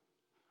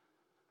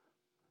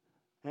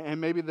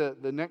 And maybe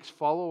the next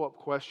follow-up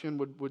question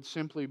would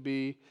simply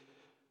be,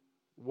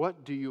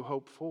 what do you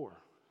hope for?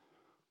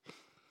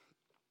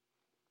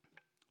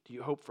 Do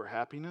you hope for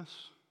happiness?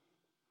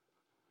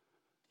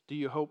 Do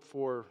you hope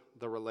for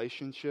the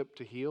relationship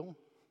to heal?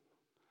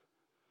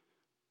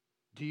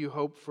 Do you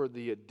hope for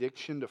the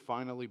addiction to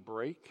finally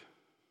break?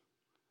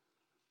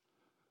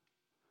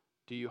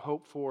 Do you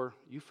hope for,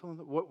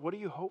 what do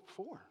you hope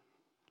for?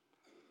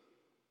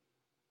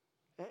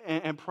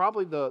 And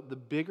probably the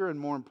bigger and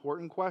more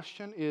important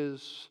question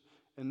is,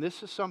 and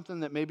this is something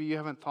that maybe you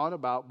haven't thought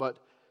about, but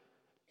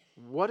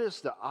what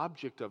is the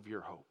object of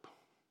your hope?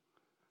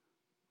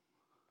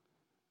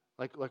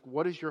 Like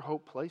what is your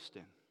hope placed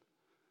in?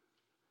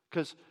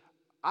 Because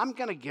I'm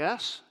going to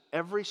guess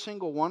every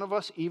single one of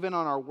us, even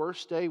on our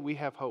worst day, we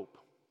have hope.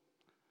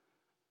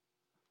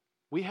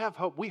 We have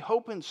hope. We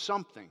hope in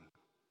something.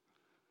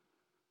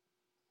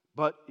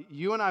 But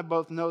you and I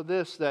both know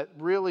this, that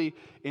really,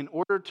 in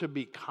order to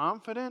be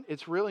confident,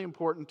 it's really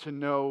important to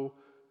know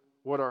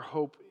what our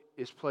hope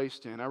is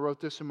placed in. I wrote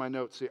this in my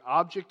notes. The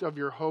object of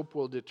your hope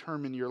will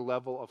determine your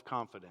level of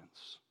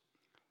confidence.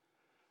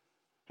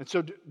 And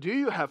so, do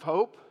you have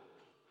hope?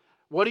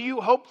 What do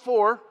you hope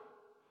for?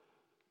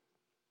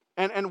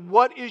 And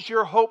what is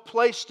your hope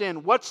placed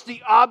in? What's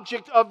the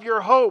object of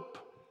your hope?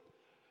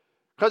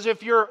 Because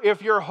if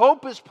your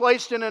hope is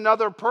placed in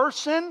another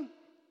person,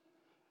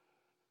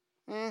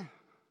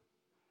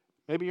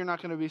 maybe you're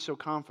not going to be so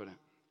confident.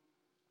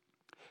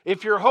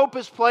 If your hope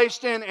is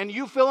placed in, and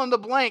you fill in the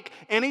blank,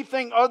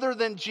 anything other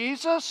than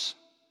Jesus,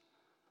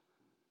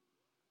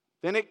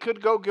 then it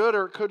could go good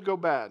or it could go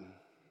bad.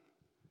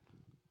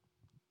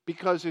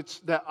 Because it's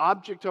the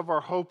object of our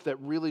hope that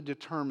really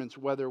determines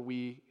whether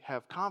we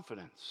have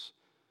confidence.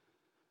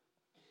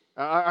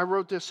 I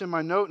wrote this in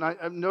my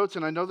notes,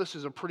 and I know this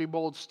is a pretty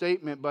bold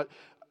statement, but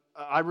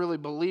I really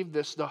believe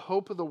this. The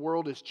hope of the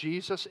world is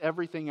Jesus.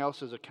 Everything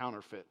else is a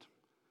counterfeit.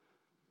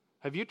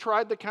 Have you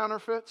tried the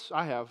counterfeits?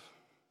 I have.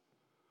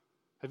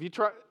 Have you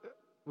tried?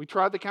 We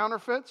tried the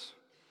counterfeits?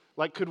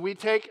 Like, could we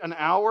take an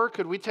hour?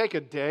 Could we take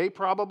a day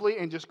probably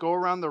and just go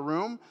around the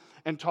room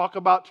and talk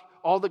about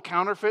all the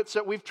counterfeits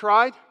that we've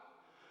tried?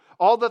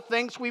 All the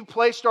things we've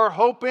placed our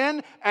hope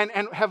in and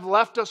have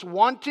left us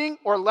wanting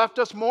or left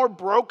us more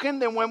broken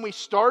than when we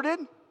started?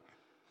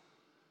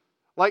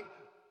 Like,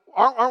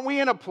 aren't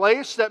we in a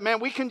place that, man,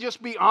 we can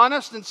just be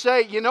honest and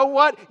say, you know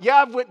what? Yeah,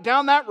 I've went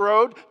down that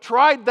road,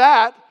 tried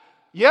that.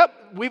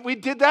 Yep, we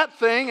did that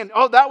thing, and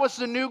that was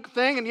the new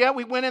thing, and yeah,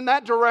 we went in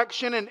that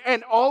direction,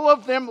 and all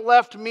of them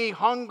left me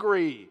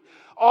hungry.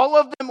 All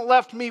of them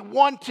left me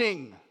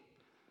wanting.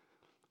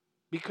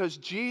 Because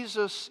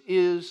Jesus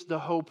is the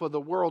hope of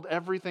the world.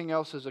 Everything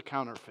else is a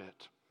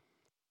counterfeit.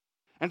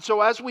 And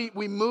so as we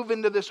move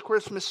into this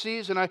Christmas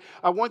season,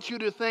 I want you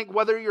to think,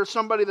 whether you're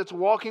somebody that's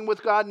walking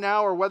with God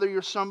now or whether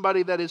you're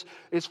somebody that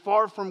is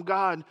far from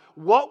God,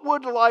 what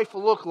would life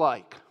look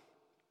like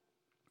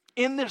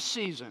in this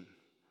season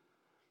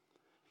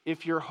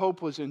if your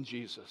hope was in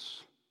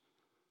Jesus?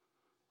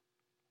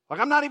 Like,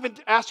 I'm not even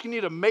asking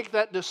you to make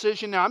that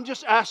decision now. I'm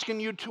just asking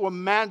you to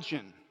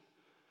imagine.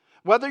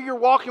 Whether you're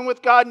walking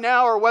with God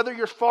now or whether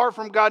you're far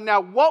from God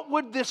now, what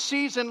would this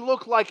season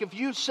look like if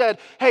you said,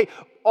 hey,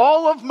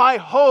 all of my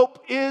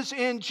hope is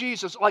in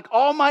Jesus. Like,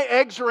 all my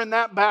eggs are in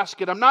that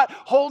basket. I'm not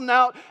holding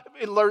out.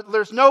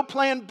 There's no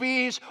plan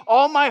Bs.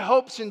 All my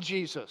hope's in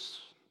Jesus.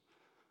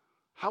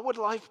 How would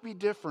life be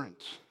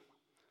different?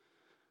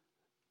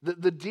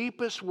 The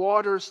deepest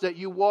waters that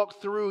you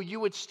walk through, you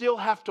would still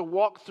have to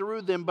walk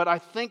through them, but I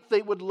think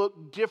they would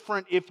look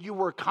different if you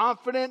were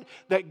confident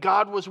that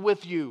God was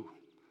with you.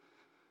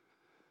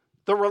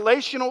 The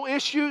relational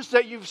issues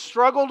that you've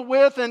struggled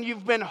with and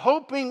you've been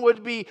hoping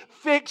would be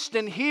fixed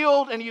and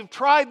healed, and you've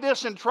tried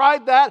this and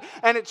tried that,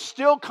 and it's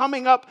still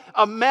coming up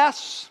a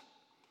mess.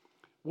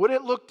 Would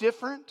it look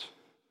different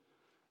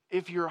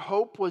if your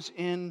hope was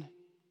in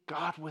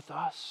God with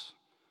us?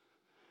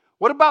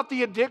 What about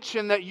the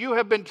addiction that you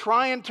have been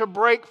trying to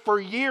break for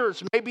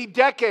years, maybe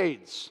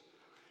decades,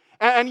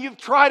 and you've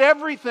tried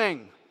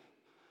everything?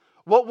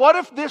 Well, what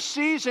if this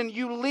season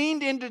you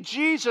leaned into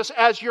Jesus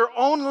as your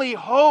only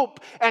hope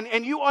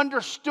and you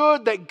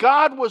understood that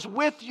God was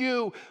with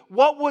you?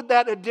 What would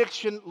that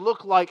addiction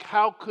look like?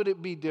 How could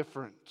it be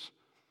different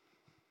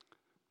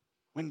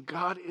when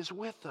God is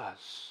with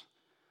us?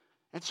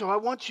 And so I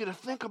want you to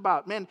think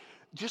about, man,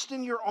 just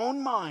in your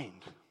own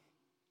mind,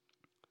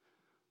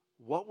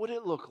 what would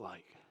it look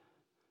like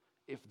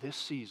if this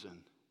season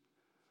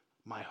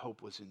my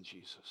hope was in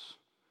Jesus?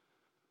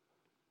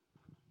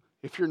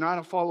 If you're not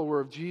a follower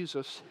of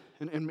Jesus,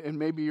 and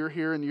maybe you're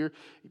here and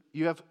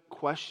you have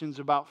questions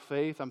about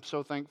faith, I'm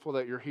so thankful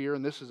that you're here,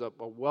 and this is a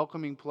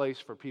welcoming place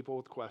for people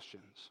with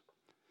questions.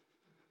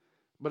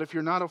 But if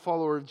you're not a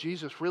follower of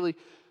Jesus, really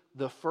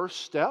the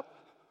first step,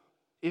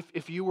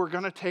 if you were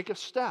going to take a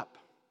step,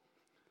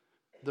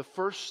 the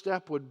first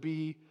step would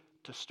be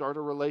to start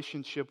a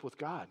relationship with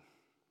God.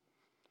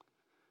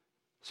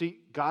 See,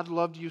 God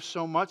loved you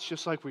so much,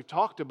 just like we've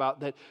talked about,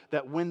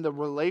 that when the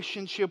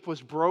relationship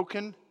was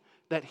broken,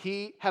 that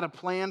He had a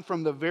plan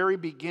from the very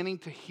beginning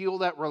to heal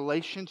that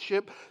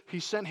relationship. He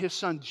sent His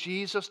Son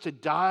Jesus to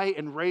die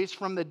and raise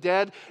from the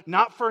dead,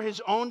 not for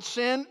His own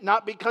sin,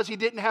 not because He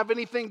didn't have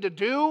anything to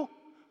do,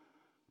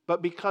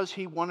 but because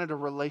He wanted a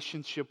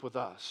relationship with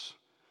us.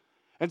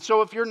 And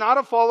so if you're not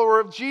a follower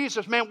of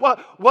Jesus, man,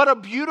 what a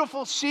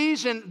beautiful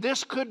season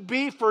this could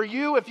be for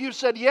you if you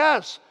said,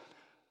 yes,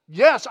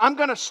 I'm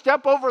going to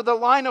step over the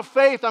line of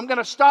faith. I'm going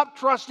to stop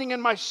trusting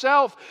in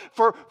myself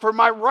for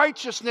my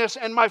righteousness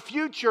and my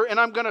future, and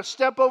I'm going to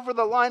step over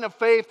the line of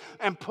faith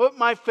and put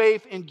my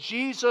faith in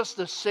Jesus,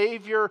 the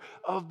Savior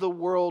of the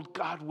world,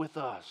 God with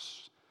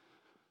us.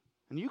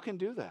 And you can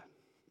do that.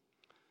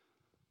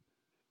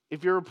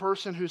 If you're a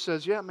person who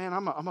says, yeah, man,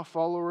 I'm a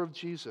follower of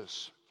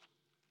Jesus,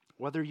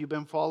 whether you've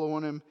been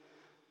following Him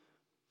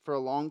for a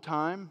long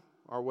time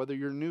or whether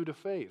you're new to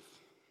faith,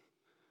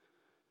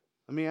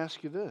 let me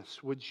ask you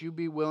this. Would you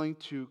be willing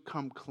to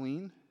come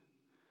clean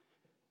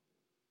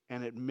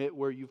and admit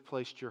where you've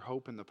placed your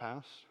hope in the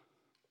past?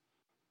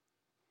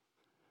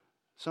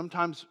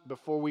 Sometimes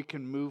before we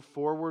can move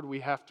forward,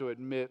 we have to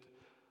admit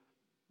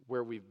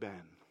where we've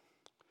been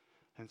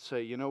and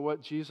say, you know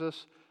what,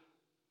 Jesus,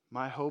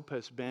 my hope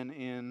has been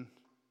in,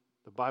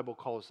 the Bible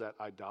calls that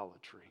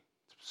idolatry.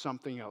 It's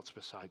something else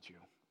besides you.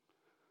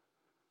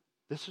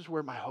 This is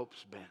where my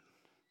hope's been.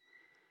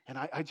 And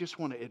I just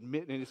want to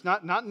admit, and it's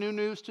not new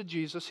news to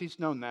Jesus, he's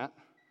known that.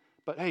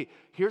 But hey,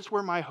 here's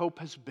where my hope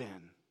has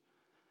been.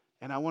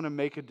 And I want to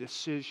make a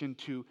decision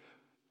to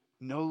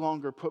no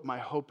longer put my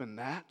hope in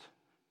that,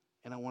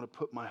 and I want to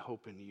put my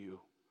hope in you.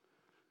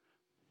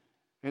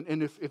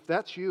 And if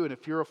that's you, and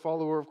if you're a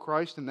follower of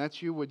Christ and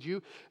that's you, would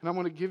you, and I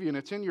want to give you, and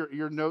it's in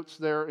your notes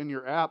there in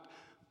your app,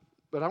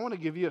 but I want to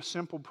give you a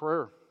simple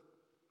prayer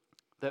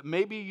that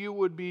maybe you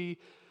would be,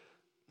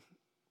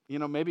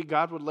 maybe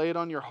God would lay it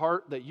on your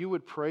heart that you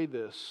would pray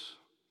this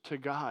to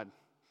God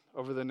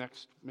over the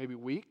next maybe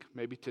week,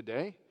 maybe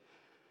today.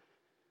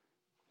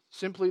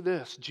 Simply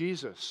this: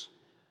 Jesus,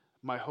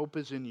 my hope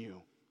is in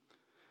you.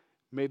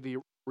 May the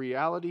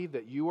reality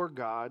that you are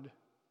God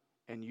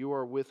and you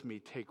are with me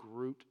take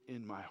root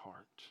in my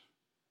heart.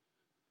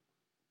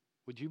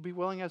 Would you be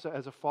willing, as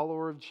a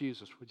follower of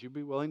Jesus, would you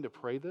be willing to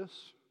pray this?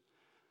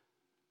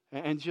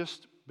 And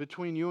just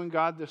between you and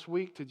God this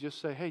week to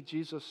just say, hey,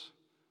 Jesus,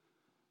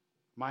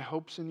 my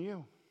hope's in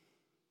you.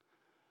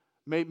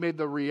 May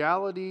the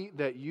reality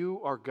that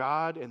you are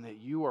God and that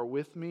you are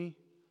with me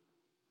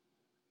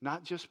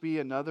not just be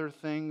another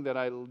thing that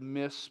I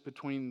miss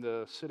between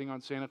the sitting on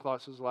Santa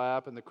Claus's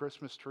lap and the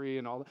Christmas tree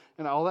and all that.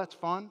 And all that's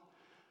fun,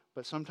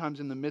 but sometimes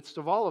in the midst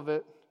of all of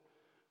it,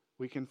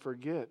 we can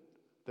forget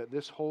that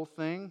this whole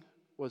thing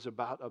was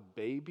about a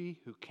baby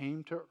who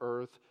came to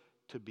earth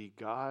to be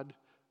God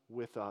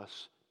with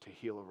us to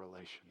heal a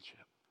relationship.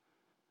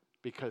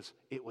 Because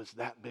it was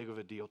that big of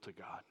a deal to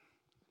God.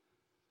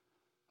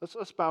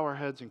 Let's bow our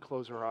heads and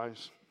close our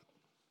eyes.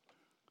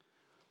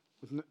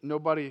 With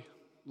nobody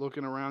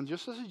looking around,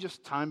 this is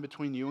just time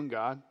between you and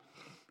God.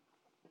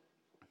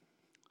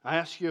 I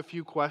asked you a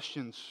few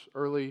questions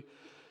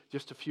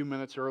just a few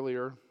minutes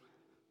earlier.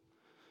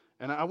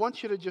 And I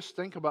want you to just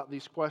think about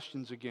these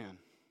questions again.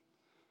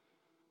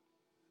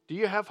 Do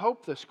you have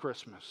hope this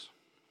Christmas?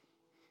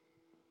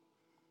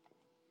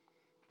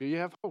 Do you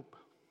have hope?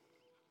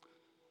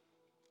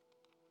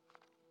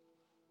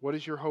 What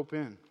is your hope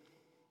in?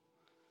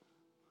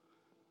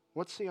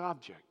 What's the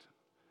object?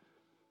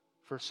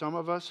 For some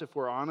of us, if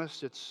we're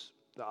honest,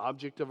 the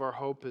object of our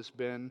hope has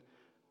been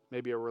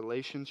maybe a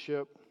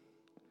relationship.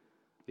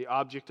 The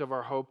object of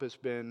our hope has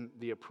been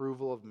the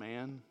approval of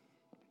man.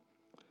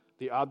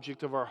 The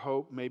object of our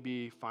hope may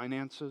be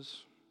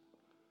finances.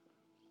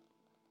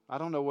 I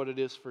don't know what it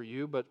is for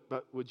you, but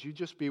would you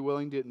just be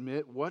willing to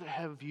admit, what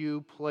have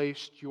you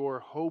placed your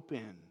hope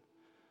in?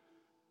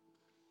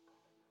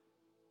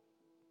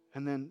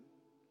 And then,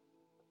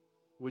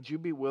 would you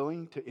be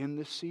willing to, in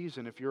this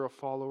season, if you're a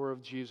follower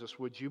of Jesus,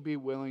 would you be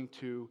willing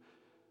to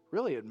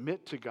really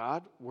admit to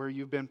God where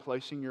you've been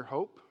placing your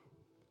hope?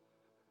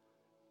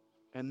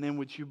 And then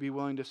would you be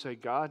willing to say,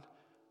 God,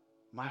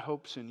 my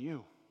hope's in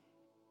you.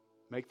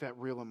 Make that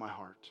real in my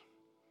heart.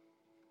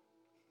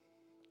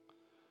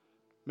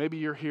 Maybe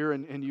you're here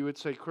and you would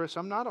say, Chris,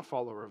 I'm not a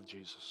follower of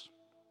Jesus.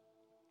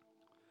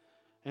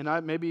 And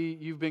maybe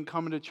you've been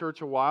coming to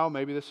church a while.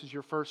 Maybe this is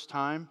your first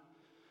time.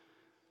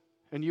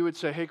 And you would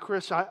say, hey,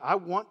 Chris, I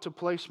want to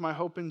place my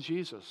hope in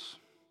Jesus.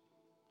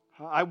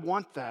 I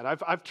want that.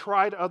 I've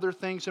tried other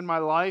things in my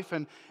life,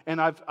 and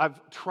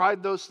I've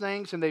tried those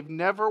things, and they've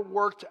never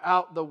worked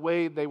out the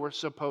way they were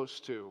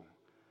supposed to.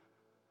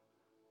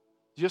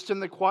 Just in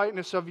the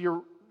quietness of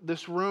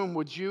this room,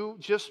 would you,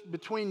 just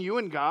between you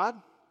and God,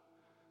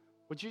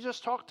 would you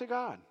just talk to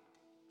God?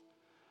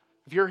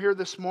 If you're here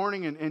this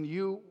morning and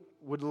you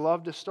would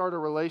love to start a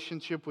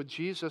relationship with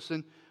Jesus,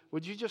 then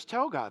would you just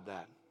tell God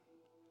that?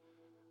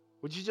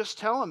 Would you just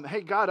tell Him,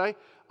 hey, God,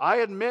 I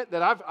admit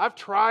that I've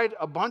tried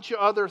a bunch of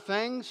other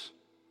things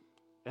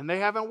and they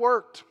haven't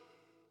worked.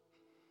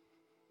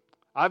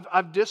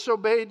 I've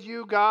disobeyed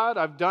you, God.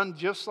 I've done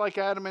just like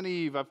Adam and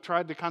Eve. I've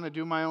tried to kind of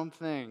do my own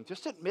thing.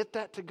 Just admit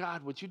that to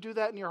God. Would you do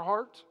that in your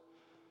heart?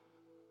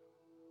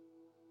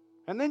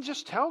 And then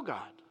just tell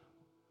God,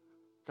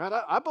 God,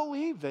 I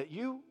believe that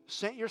you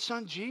sent your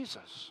son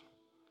Jesus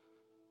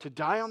to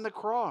die on the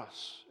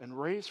cross and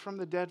raise from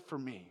the dead for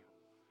me.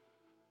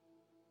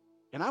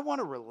 And I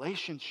want a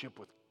relationship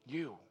with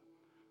you.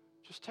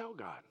 Just tell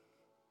God.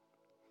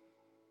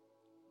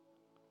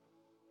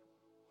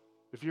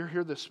 If you're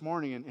here this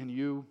morning and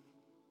you,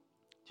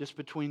 just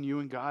between you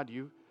and God,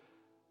 you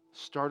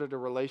started a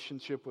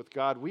relationship with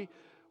God, we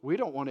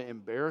don't want to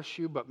embarrass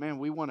you, but man,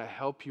 we want to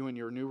help you in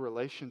your new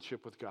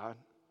relationship with God.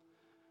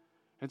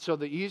 And so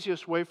the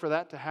easiest way for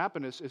that to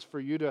happen is for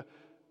you to,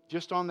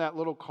 just on that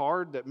little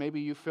card that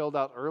maybe you filled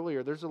out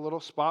earlier, there's a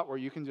little spot where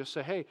you can just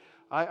say, hey,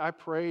 I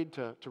prayed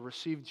to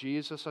receive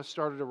Jesus. I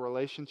started a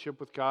relationship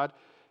with God.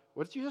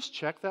 Would you just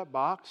check that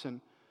box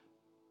and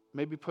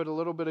maybe put a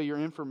little bit of your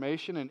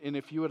information? And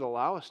if you would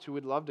allow us to,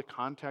 we'd love to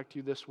contact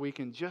you this week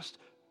and just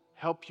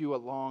help you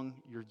along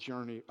your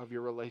journey of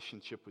your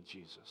relationship with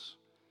Jesus.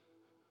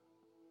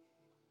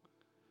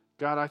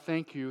 God, I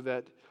thank you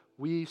that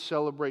we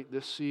celebrate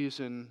this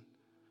season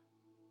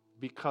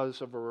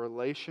because of a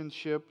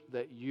relationship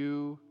that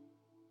you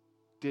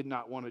did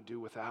not want to do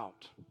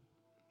without.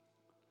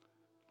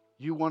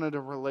 You wanted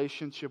a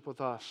relationship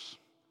with us,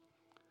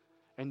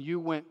 and you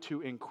went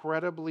to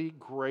incredibly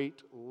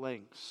great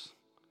lengths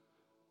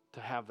to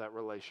have that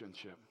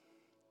relationship.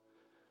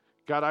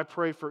 God, I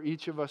pray for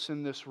each of us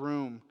in this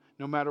room,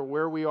 no matter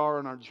where we are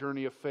in our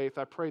journey of faith,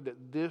 I pray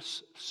that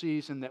this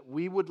season that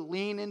we would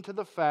lean into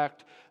the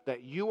fact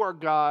that you are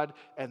God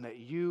and that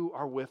you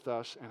are with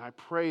us. And I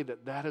pray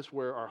that that is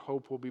where our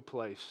hope will be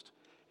placed.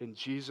 In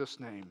Jesus'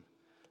 name,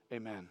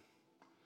 amen.